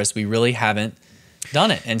since Empress, we really haven't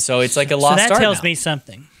done it. And so it's like a lost art. So that tells now. me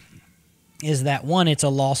something, is that one, it's a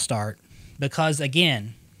lost art because,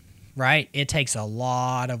 again, right, it takes a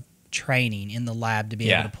lot of training in the lab to be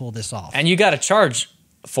able to pull this off. And you got to charge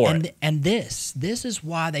for it. And this is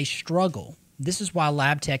why they struggle. This is why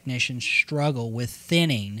lab technicians struggle with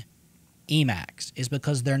thinning Emax, is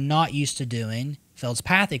because they're not used to doing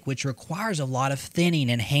feldspathic, which requires a lot of thinning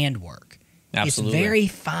and handwork. Absolutely. It's very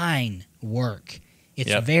fine work.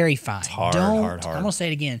 It's very fine. It's hard. I'm going to say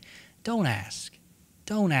it again. Don't ask.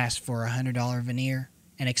 Don't ask for a $100 veneer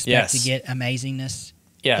and expect to get amazingness.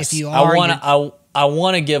 Yes. If you are, I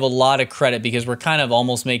want to give a lot of credit because we're kind of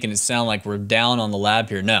almost making it sound like we're down on the lab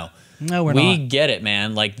here. No, we're not. We get it,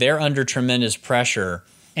 man. Like they're under tremendous pressure.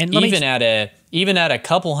 And even at a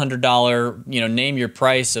couple $100, name your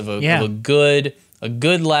price of a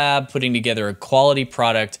good lab putting together a quality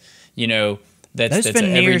product, that's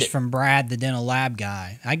veneers from Brad, the dental lab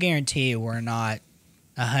guy, I guarantee you were not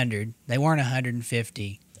 100. They weren't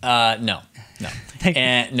 150. No,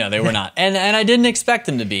 and no, they were not, and I didn't expect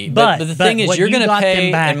them to be. But the thing is, you're going to pay,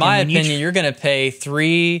 in my opinion, you're going to pay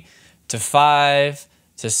 $300 to $500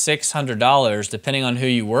 to $600, depending on who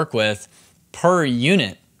you work with, per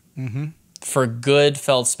unit for good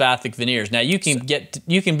feldspathic veneers. Now you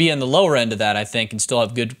can be on the lower end of that, I think, and still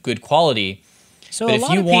have good quality. So but if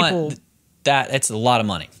you want that, it's a lot of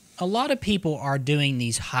money. A lot of people are doing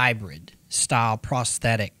these hybrid style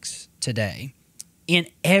prosthetics today in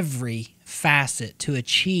every facet to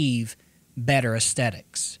achieve better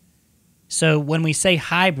aesthetics. So when we say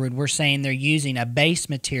hybrid, we're saying they're using a base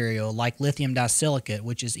material like lithium disilicate,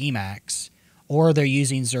 which is Emax, or they're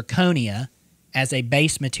using zirconia as a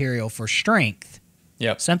base material for strength.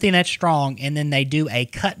 Yep. Something that's strong, and then they do a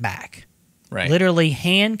cutback. Right. Literally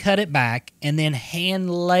hand cut it back and then hand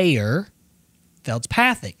layer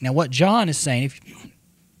feldspathic. Now what John is saying, if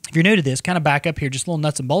you're new to this, kind of back up here, just a little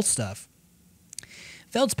nuts and bolts stuff.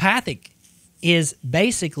 Feldspathic is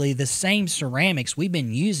basically the same ceramics we've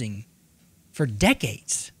been using for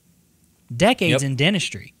decades. In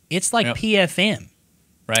dentistry. It's like PFM.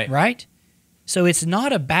 Right? So it's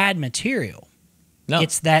not a bad material. No.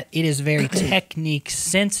 It's that it is very technique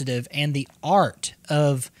sensitive, and the art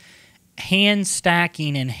of hand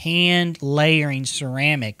stacking and hand layering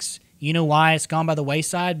ceramics, you know why it's gone by the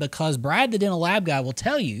wayside? Because Brad, the dental lab guy, will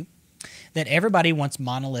tell you that everybody wants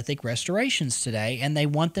monolithic restorations today, and they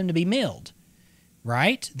want them to be milled,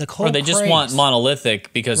 right? Or they just want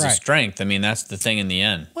monolithic because of strength. I mean, that's the thing in the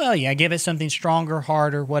end. Well, yeah, give it something stronger,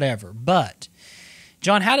 harder, whatever. But,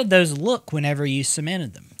 John, how did those look whenever you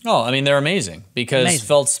cemented them? Oh, I mean, they're amazing because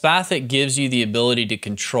feldspathic gives you the ability to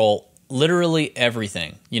control literally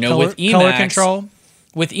everything. With Emax, color control?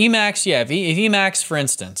 With Emax, if Emax, for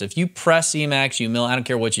instance, if you press Emax, you mill, I don't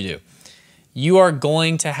care what you do, you are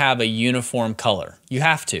going to have a uniform color. You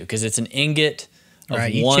have to, because it's an ingot of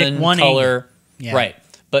one color. Yeah. Right.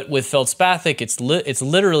 But with feldspathic, it's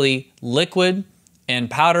literally liquid and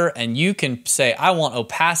powder, and you can say, I want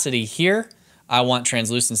opacity here, I want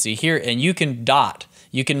translucency here, and you can dot.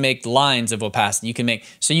 You can make lines of opacity. You can make,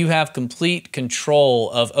 so you have complete control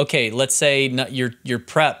of, okay, let's say your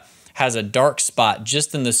prep has a dark spot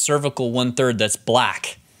just in the cervical 1/3 that's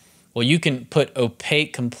black. Well, you can put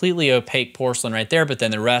opaque, completely opaque porcelain right there, but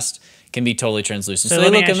then the rest can be totally translucent. So they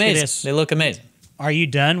look amazing. They look amazing. Are you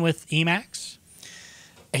done with Emax?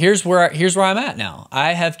 Here's where I'm at now.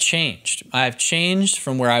 I have changed. I have changed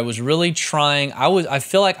from where I was really trying. I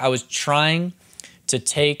feel like I was trying to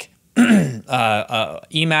take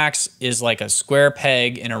Emax is like a square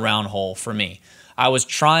peg in a round hole for me. I was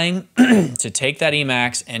trying to take that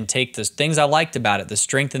Emax and take the things I liked about it, the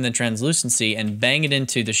strength and the translucency, and bang it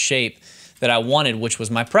into the shape that I wanted, which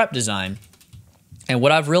was my prep design. And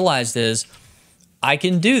what I've realized is I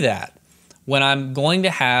can do that when I'm going to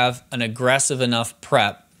have an aggressive enough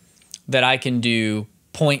prep that I can do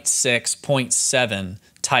 0.6, 0.7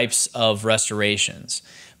 types of restorations.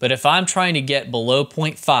 But if I'm trying to get below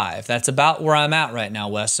 0.5, that's about where I'm at right now,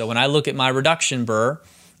 Wes. So when I look at my reduction burr,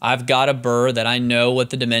 I've got a burr that I know what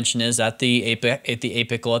the dimension is at the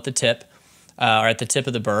apical at the tip, or at the tip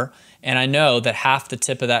of the burr, and I know that half the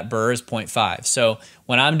tip of that burr is 0.5. So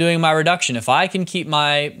when I'm doing my reduction, if I can keep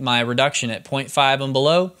my reduction at 0.5 and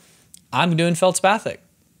below, I'm doing feldspathic.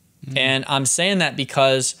 And I'm saying that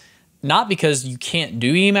because, not because you can't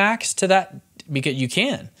do Emax to that, because you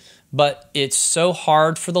can, but it's so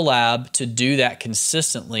hard for the lab to do that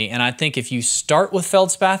consistently. And I think if you start with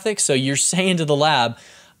feldspathic, so you're saying to the lab,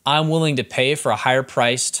 I'm willing to pay for a higher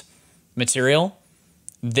priced material,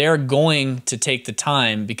 they're going to take the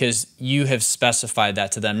time because you have specified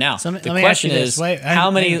that to them. Now, so the question is, how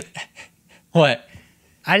many, what?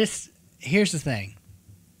 Here's the thing.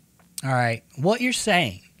 All right, what you're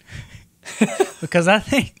saying, because I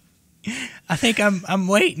think I'm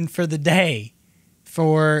waiting for the day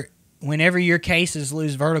for whenever your cases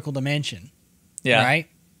lose vertical dimension, right?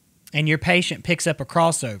 And your patient picks up a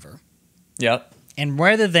crossover. Yep. And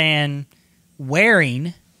rather than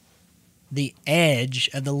wearing the edge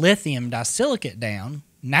of the lithium disilicate down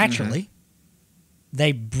naturally,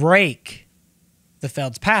 they break the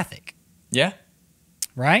feldspathic. Yeah.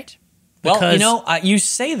 Right? Well, you know, you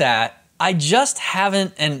say that. I just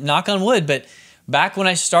haven't, and knock on wood, but back when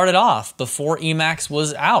I started off, before Emax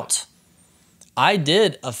was out, I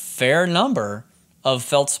did a fair number of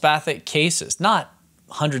feldspathic cases. Not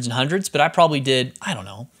hundreds and hundreds, but I probably did, I don't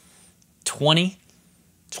know, 20,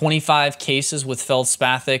 25 cases with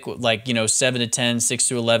feldspathic, like, 7 to 10, 6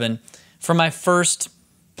 to 11, for my first,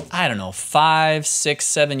 I don't know, 5, 6,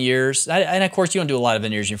 7 years. And of course, you don't do a lot of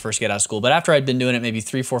veneers when you first get out of school, but after I'd been doing it maybe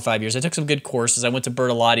 3, 4, 5 years, I took some good courses. I went to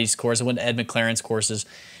Bertolotti's course, I went to Ed McLaren's courses,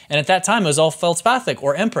 and at that time, it was all feldspathic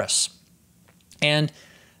or Empress. And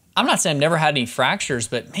I'm not saying I've never had any fractures,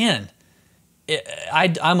 but man,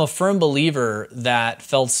 I'm a firm believer that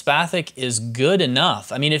feldspathic is good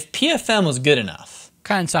enough. I mean, if PFM was good enough, what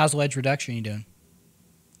kind of size wedge reduction are you doing?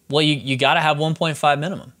 Well, you got to have 1.5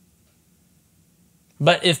 minimum.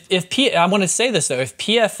 But I want to say this though, if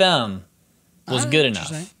PFM was good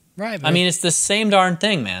enough, right? I mean, it's the same darn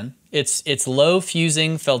thing, man. It's low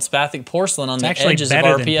fusing feldspathic porcelain on the edges of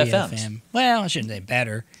our PFMs. Well, I shouldn't say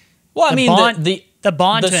better. Well, I mean, the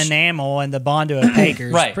bond to enamel and the bond to opaque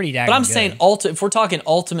is pretty dang good. But I'm saying, if we're talking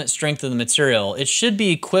ultimate strength of the material, it should be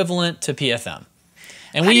equivalent to PFM.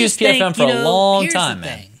 And we used PFM for a long time,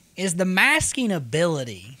 man. Is the masking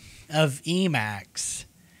ability of Emax.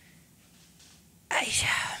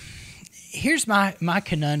 Here's my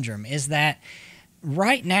conundrum, is that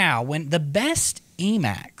right now, when the best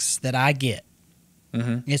Emax that I get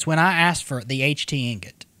is when I ask for the HT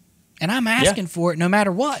ingot. And I'm asking for it no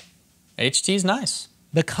matter what. HT's nice.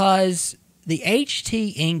 Because the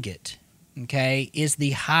HT ingot, is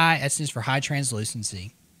the high, that stands for high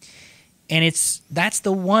translucency. And that's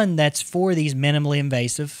the one that's for these minimally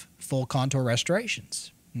invasive full contour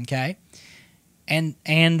restorations, And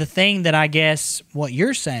the thing that I guess what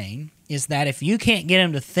you're saying is that if you can't get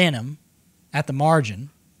them to thin them at the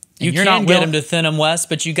margin, you can get them to thin them, Wes,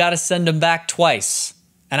 but you got to send them back twice,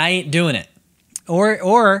 and I ain't doing it.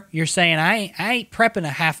 Or you're saying I ain't prepping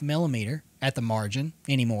a 0.5 millimeter at the margin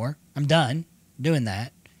anymore. I'm done doing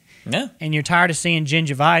that. Yeah. And you're tired of seeing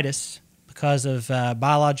gingivitis because of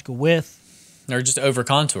biological width. Or just over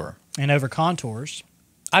contour. And over contours.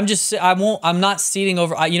 I'm not seeding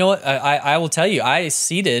over. You know what? I will tell you, I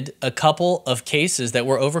seeded a couple of cases that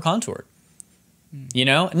were over contoured.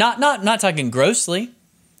 Not talking grossly,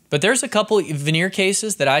 but there's a couple of veneer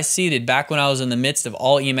cases that I seeded back when I was in the midst of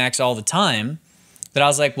all Emax all the time that I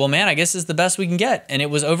was like, well, man, I guess it's the best we can get. And it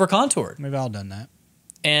was over contoured. We've all done that.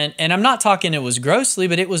 And I'm not talking it was grossly,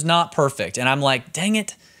 but it was not perfect. And I'm like, dang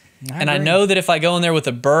it. And I know that if I go in there with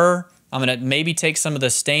a burr, I'm going to maybe take some of the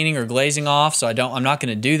staining or glazing off. So I'm not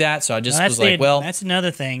going to do that. So I just was like, well. That's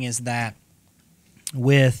another thing is that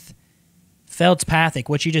with feldspathic,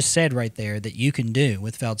 what you just said right there that you can do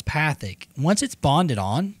with feldspathic, once it's bonded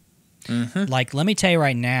on, like let me tell you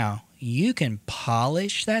right now, you can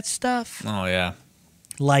polish that stuff. Oh, yeah.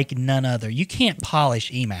 Like none other. You can't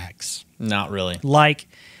polish Emax. Not really.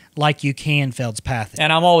 Like you can feldspathic.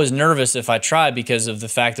 And I'm always nervous if I try because of the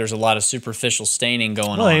fact there's a lot of superficial staining going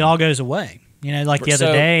on. Well, it all goes away. You know, like the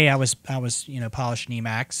other day, I was polishing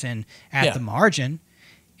Emax and at the margin,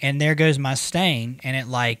 and there goes my stain, and it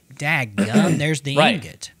like, daggum, there's the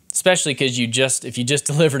ingot. Especially because if you just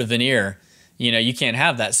delivered a veneer, you can't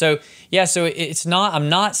have that. So so it's not. I'm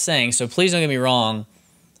not saying. So please don't get me wrong.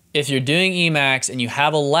 If you're doing Emax and you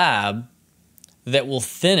have a lab that will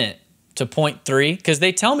thin it to 0.3, because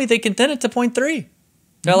they tell me they can thin it to 0.3.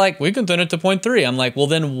 They're like, we can thin it to 0.3. I'm like, well,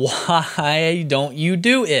 then why don't you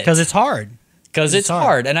do it? Because it's hard. Because it's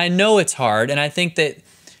hard. And I know it's hard. And I think that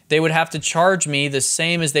they would have to charge me the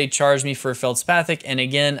same as they charge me for feldspathic. And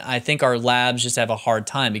again, I think our labs just have a hard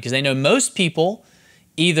time because they know most people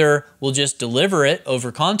either will just deliver it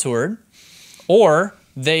over contoured or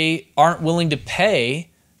they aren't willing to pay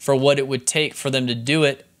for what it would take for them to do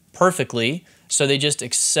it perfectly. So they just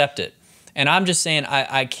accept it. And I'm just saying,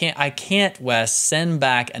 I can't, Wes, send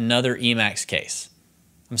back another Emax case.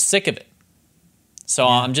 I'm sick of it. So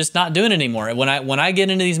I'm just not doing it anymore. When I get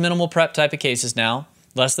into these minimal prep type of cases now,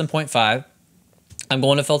 less than 0.5, I'm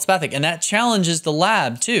going to feldspathic. And that challenges the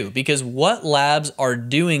lab too, because what labs are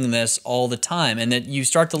doing this all the time? And that you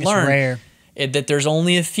start to learn rare. That there's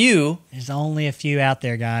only a few. There's only a few out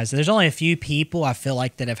there, guys. There's only a few people I feel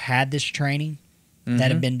like that have had this training.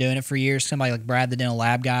 That have been doing it for years. Somebody like Brad, the dental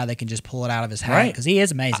lab guy, that can just pull it out of his hat because he is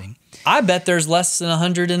amazing. I bet there's less than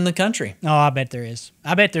 100 in the country. Oh, I bet there is.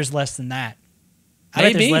 I bet there's less than that. I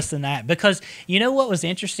bet there's less than that because you know what was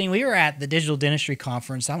interesting? We were at the Digital Dentistry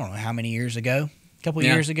Conference, I don't know how many years ago, a couple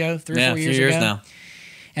years ago, 3 or 4 years ago. A few years now.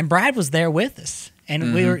 And Brad was there with us.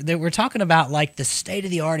 And we were talking about like the state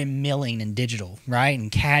of the art in milling and digital, right? And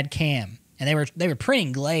CAD CAM. And they were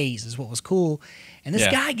printing glaze is what was cool. And this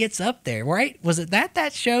guy gets up there, right? Was it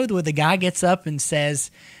that show where the guy gets up and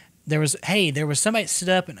says, there was somebody that stood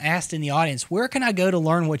up and asked in the audience, where can I go to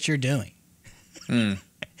learn what you're doing? And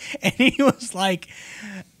he was like,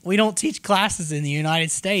 we don't teach classes in the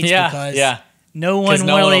United States because no one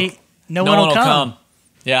will come.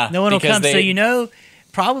 Yeah. No one will come. So,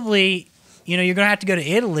 probably, you're going to have to go to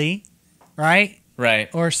Italy, right?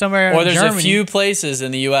 Right. Or somewhere Or there's Germany. a few places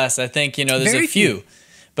in the U.S. I think, there's a few.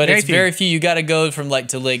 But it's very few. You got to go from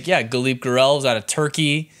Galip Gurel's out of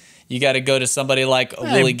Turkey. You got to go to somebody like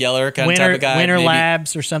Willie Geller kind of type of guy. Winter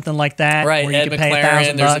Labs or something like that. Right. Where you could pay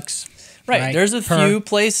 $1,000. Right. There's a few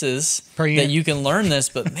places that you can learn this,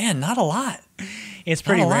 but man, not a lot. It's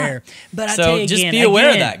pretty rare. But I so tell you just again, be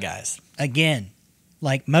aware of that, guys. Again,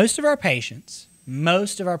 like most of our patients,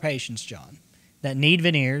 John, that need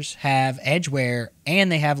veneers have edge wear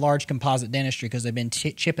and they have large composite dentistry because they've been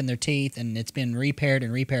chipping their teeth and it's been repaired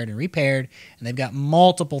and they've got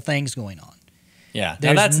multiple things going on. Yeah,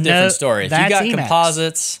 now that's a different story. If you got Emax.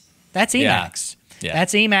 composites, that's Emax. Yeah.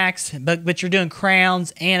 That's Emax, but you're doing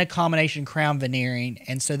crowns and a combination crown veneering,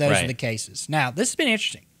 and so those are the cases. Now, this has been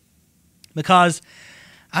interesting because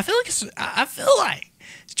I feel like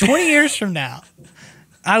 20 years from now,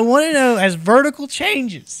 I want to know as vertical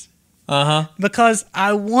changes. Because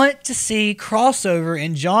I want to see crossover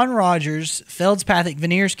in John Rogers' feldspathic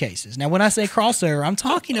veneers cases. Now, when I say crossover, I'm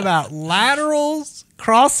talking about laterals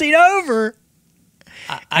crossing over.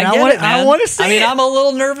 I want to see it. I'm a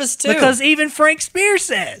little nervous too. Because even Frank Spear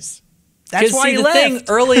says. That's why he left. Thing,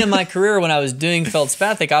 early in my career when I was doing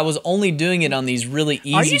feldspathic, I was only doing it on these really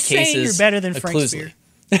easy cases. Are you saying you're better than Frank Spear?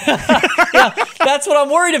 Yeah, that's what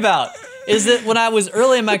I'm worried about. Is that when I was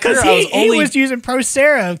early in my career, he was using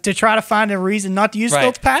Procera to try to find a reason not to use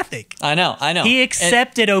feldspathic. I know. He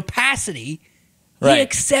accepted opacity. He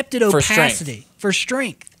accepted opacity for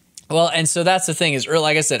strength. Well, and so that's the thing is,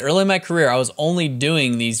 like I said, early in my career, I was only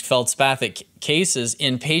doing these feldspathic cases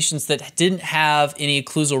in patients that didn't have any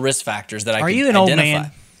occlusal risk factors that I could identify. Are you an old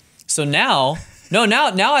man? So now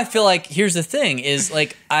I feel like here's the thing is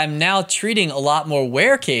like I'm now treating a lot more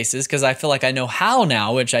wear cases because I feel like I know how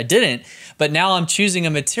now, which I didn't. But now I'm choosing a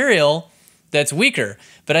material that's weaker.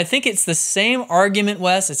 But I think it's the same argument,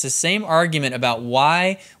 Wes. It's the same argument about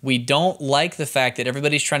why we don't like the fact that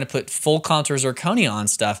everybody's trying to put full contour zirconia on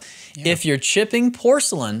stuff. Yeah. If you're chipping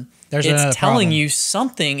porcelain, it's telling you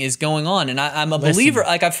something is going on. And I'm a believer.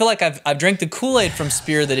 Like I feel like I've drank the Kool-Aid from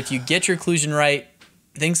Spear that if you get your occlusion right,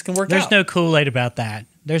 things can work out. There's no Kool-Aid about that.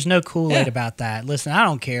 There's no Kool-Aid about that. Listen, I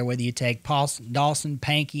don't care whether you take Dawson,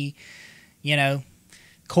 Pankey,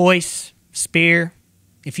 Coyce, Spear.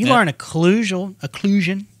 If you learn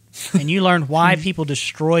occlusion, and you learn why people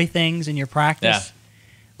destroy things in your practice,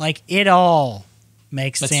 like it all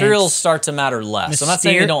makes sense. Materials start to matter less. I'm not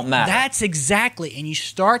saying they don't matter. That's exactly, and you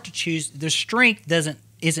start to choose. The strength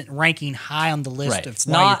isn't ranking high on the list of it's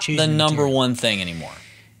why not you're choosing the number material. one thing anymore.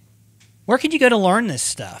 Where could you go to learn this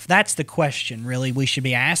stuff? That's the question, really, we should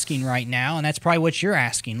be asking right now, and that's probably what you're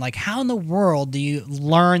asking. Like, how in the world do you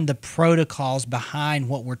learn the protocols behind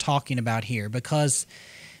what we're talking about here? Because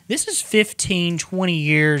this is 15, 20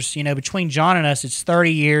 years, between John and us, it's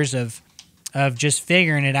 30 years of just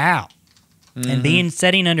figuring it out and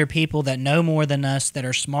sitting under people that know more than us, that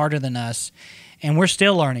are smarter than us, and we're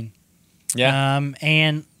still learning. Yeah.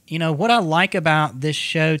 And, what I like about this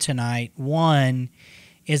show tonight, one,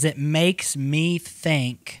 is it makes me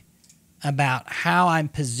think about how I'm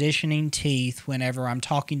positioning teeth whenever I'm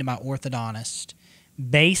talking to my orthodontist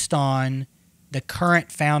based on the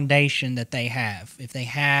current foundation that they have. If they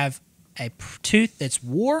have a tooth that's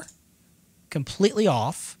wore completely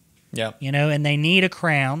off, and they need a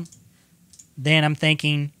crown, then I'm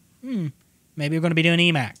thinking, maybe we're going to be doing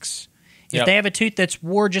EMAX. If they have a tooth that's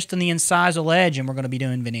wore just on the incisal edge, and we're going to be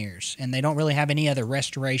doing veneers, and they don't really have any other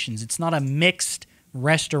restorations, it's not a mixed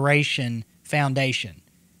restoration foundation,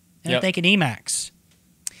 and I'm thinking EMAX.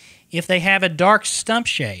 If they have a dark stump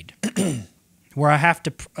shade where I have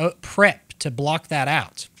to prep to block that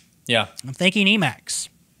out, I'm thinking EMAX.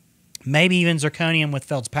 Maybe even zirconium with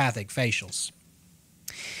feldspathic facials.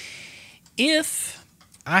 If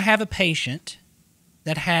I have a patient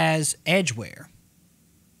that has edge wear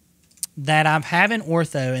that I'm having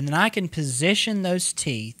ortho, and then I can position those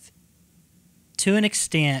teeth to an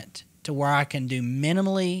extent to where I can do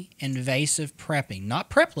minimally invasive prepping, not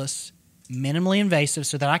prepless, minimally invasive,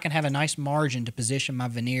 so that I can have a nice margin to position my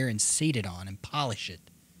veneer and seat it on and polish it.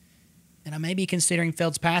 And I may be considering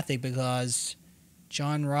feldspathic because,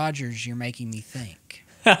 John Rogers, you're making me think.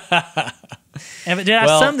 Did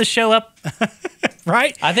I sum the show up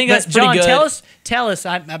right? I think that's pretty John, good. Tell us,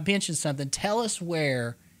 I mentioned something. Tell us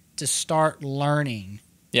where to start learning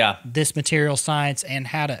this material science and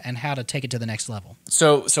how to take it to the next level.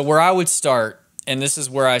 So where I would start, and this is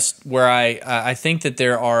where I think that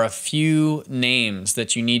there are a few names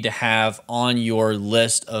that you need to have on your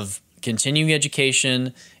list of continuing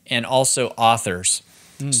education and also authors.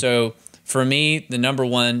 So for me, the number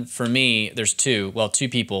one for me, there's two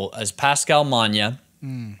people, is Pascal Magna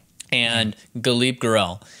and Galip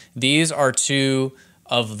Gurel. These are two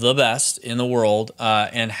of the best in the world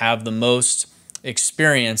and have the most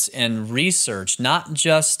experience and research, not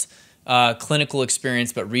just clinical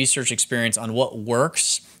experience, but research experience on what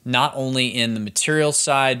works, not only in the material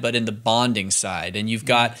side, but in the bonding side. And you've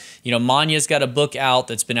got, Magna's got a book out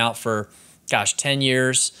that's been out for, 10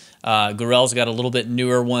 years. Gurel's got a little bit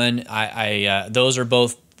newer one. Those are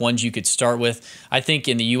both ones you could start with. I think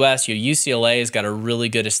in the U.S., UCLA has got a really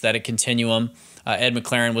good aesthetic continuum. Ed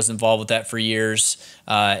McLaren was involved with that for years,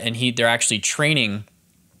 and they're actually training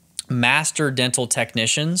master dental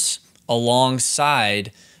technicians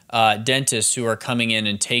alongside dentists who are coming in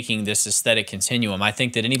and taking this aesthetic continuum. I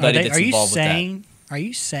think that anybody that's involved with that. Are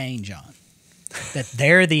you saying, John, that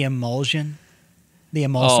they're the emulsion, the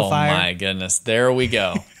emulsifier? Oh my goodness! There we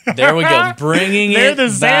go. There we go. Bringing they're it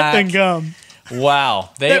the back. xanthan gum.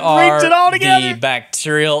 Wow, they that are brings it all together. The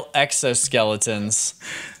bacterial exoskeletons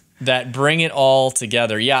that bring it all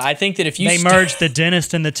together. Yeah, I think that if you merge the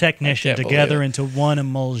dentist and the technician together into one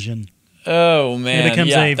emulsion. Oh man, it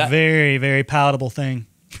becomes a very, very palatable thing.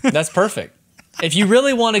 That's perfect. If you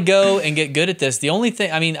really want to go and get good at this, the only thing,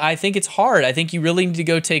 I think it's hard. I think you really need to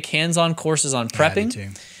go take hands-on courses on prepping. Yeah, I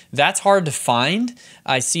do too. That's hard to find.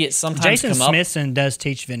 I see it sometimes Jason come up. Smithson does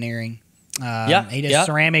teach veneering. He does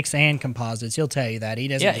ceramics and composites. He'll tell you that. He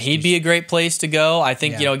doesn't. Yeah, he'd be a great place to go. I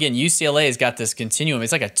think, again, UCLA has got this continuum.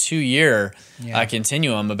 It's like a 2-year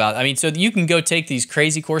continuum so you can go take these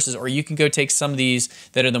crazy courses, or you can go take some of these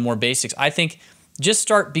that are the more basics. I think just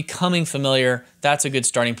start becoming familiar. That's a good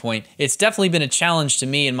starting point. It's definitely been a challenge to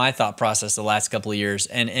me in my thought process the last couple of years,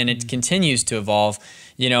 and it continues to evolve,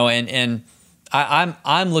 and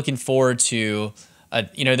I'm looking forward to,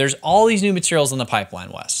 there's all these new materials in the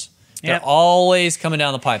pipeline, Wes. They're always coming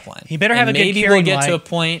down the pipeline. You better have a good curing light. Maybe we'll get to a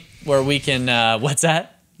point where we can, what's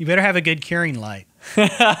that? You better have a good curing light.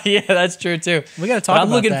 Yeah, that's true too. We got to talk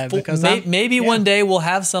about that because maybe one day we'll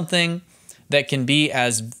have something that can be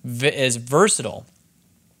as versatile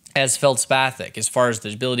as feldspathic, as far as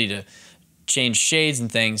the ability to change shades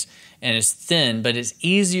and things, and it's thin, but it's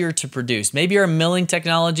easier to produce. Maybe our milling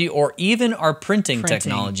technology or even our printing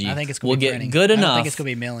technology I think it's will gonna be get printing. good enough. I don't think it's going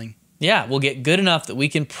to be milling. Yeah, we'll get good enough that we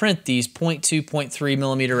can print these 0.2, 0.3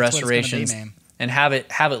 millimeter That's what it's restorations gonna be, man. and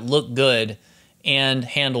have it look good and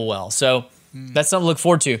handle well. So that's something to look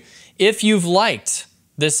forward to. If you've liked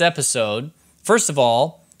this episode, first of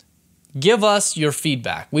all, give us your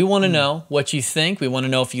feedback. We want to know what you think. We want to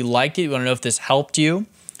know if you liked it. We want to know if this helped you.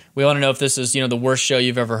 We want to know if this is, the worst show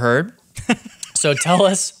you've ever heard. So tell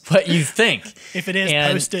us what you think. If it is,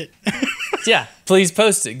 post it. Yeah, please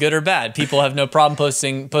post it, good or bad. People have no problem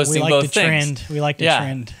posting We like both the things. trend. We like the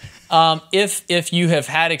trend. If you have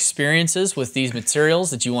had experiences with these materials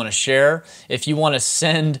that you want to share, if you want to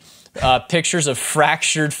send pictures of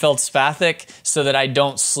fractured feldspathic so that I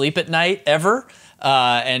don't sleep at night ever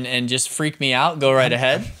and just freak me out, go right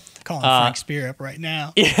ahead. Calling Frank Spear up right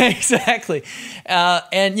now. Yeah, exactly.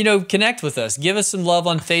 And, connect with us. Give us some love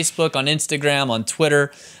on Facebook, on Instagram, on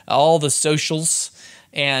Twitter, all the socials.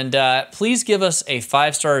 And please give us a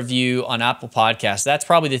 5-star review on Apple Podcasts. That's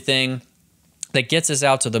probably the thing that gets us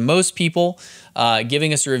out to the most people,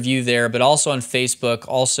 giving us a review there, but also on Facebook.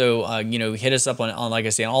 Also, hit us up on, like I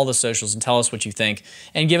say, on all the socials and tell us what you think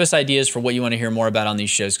and give us ideas for what you want to hear more about on these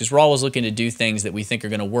shows, because we're always looking to do things that we think are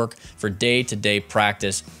going to work for day-to-day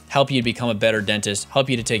practice, help you to become a better dentist, help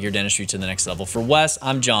you to take your dentistry to the next level. For Wes,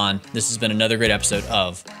 I'm John. This has been another great episode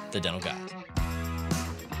of The Dental Guy.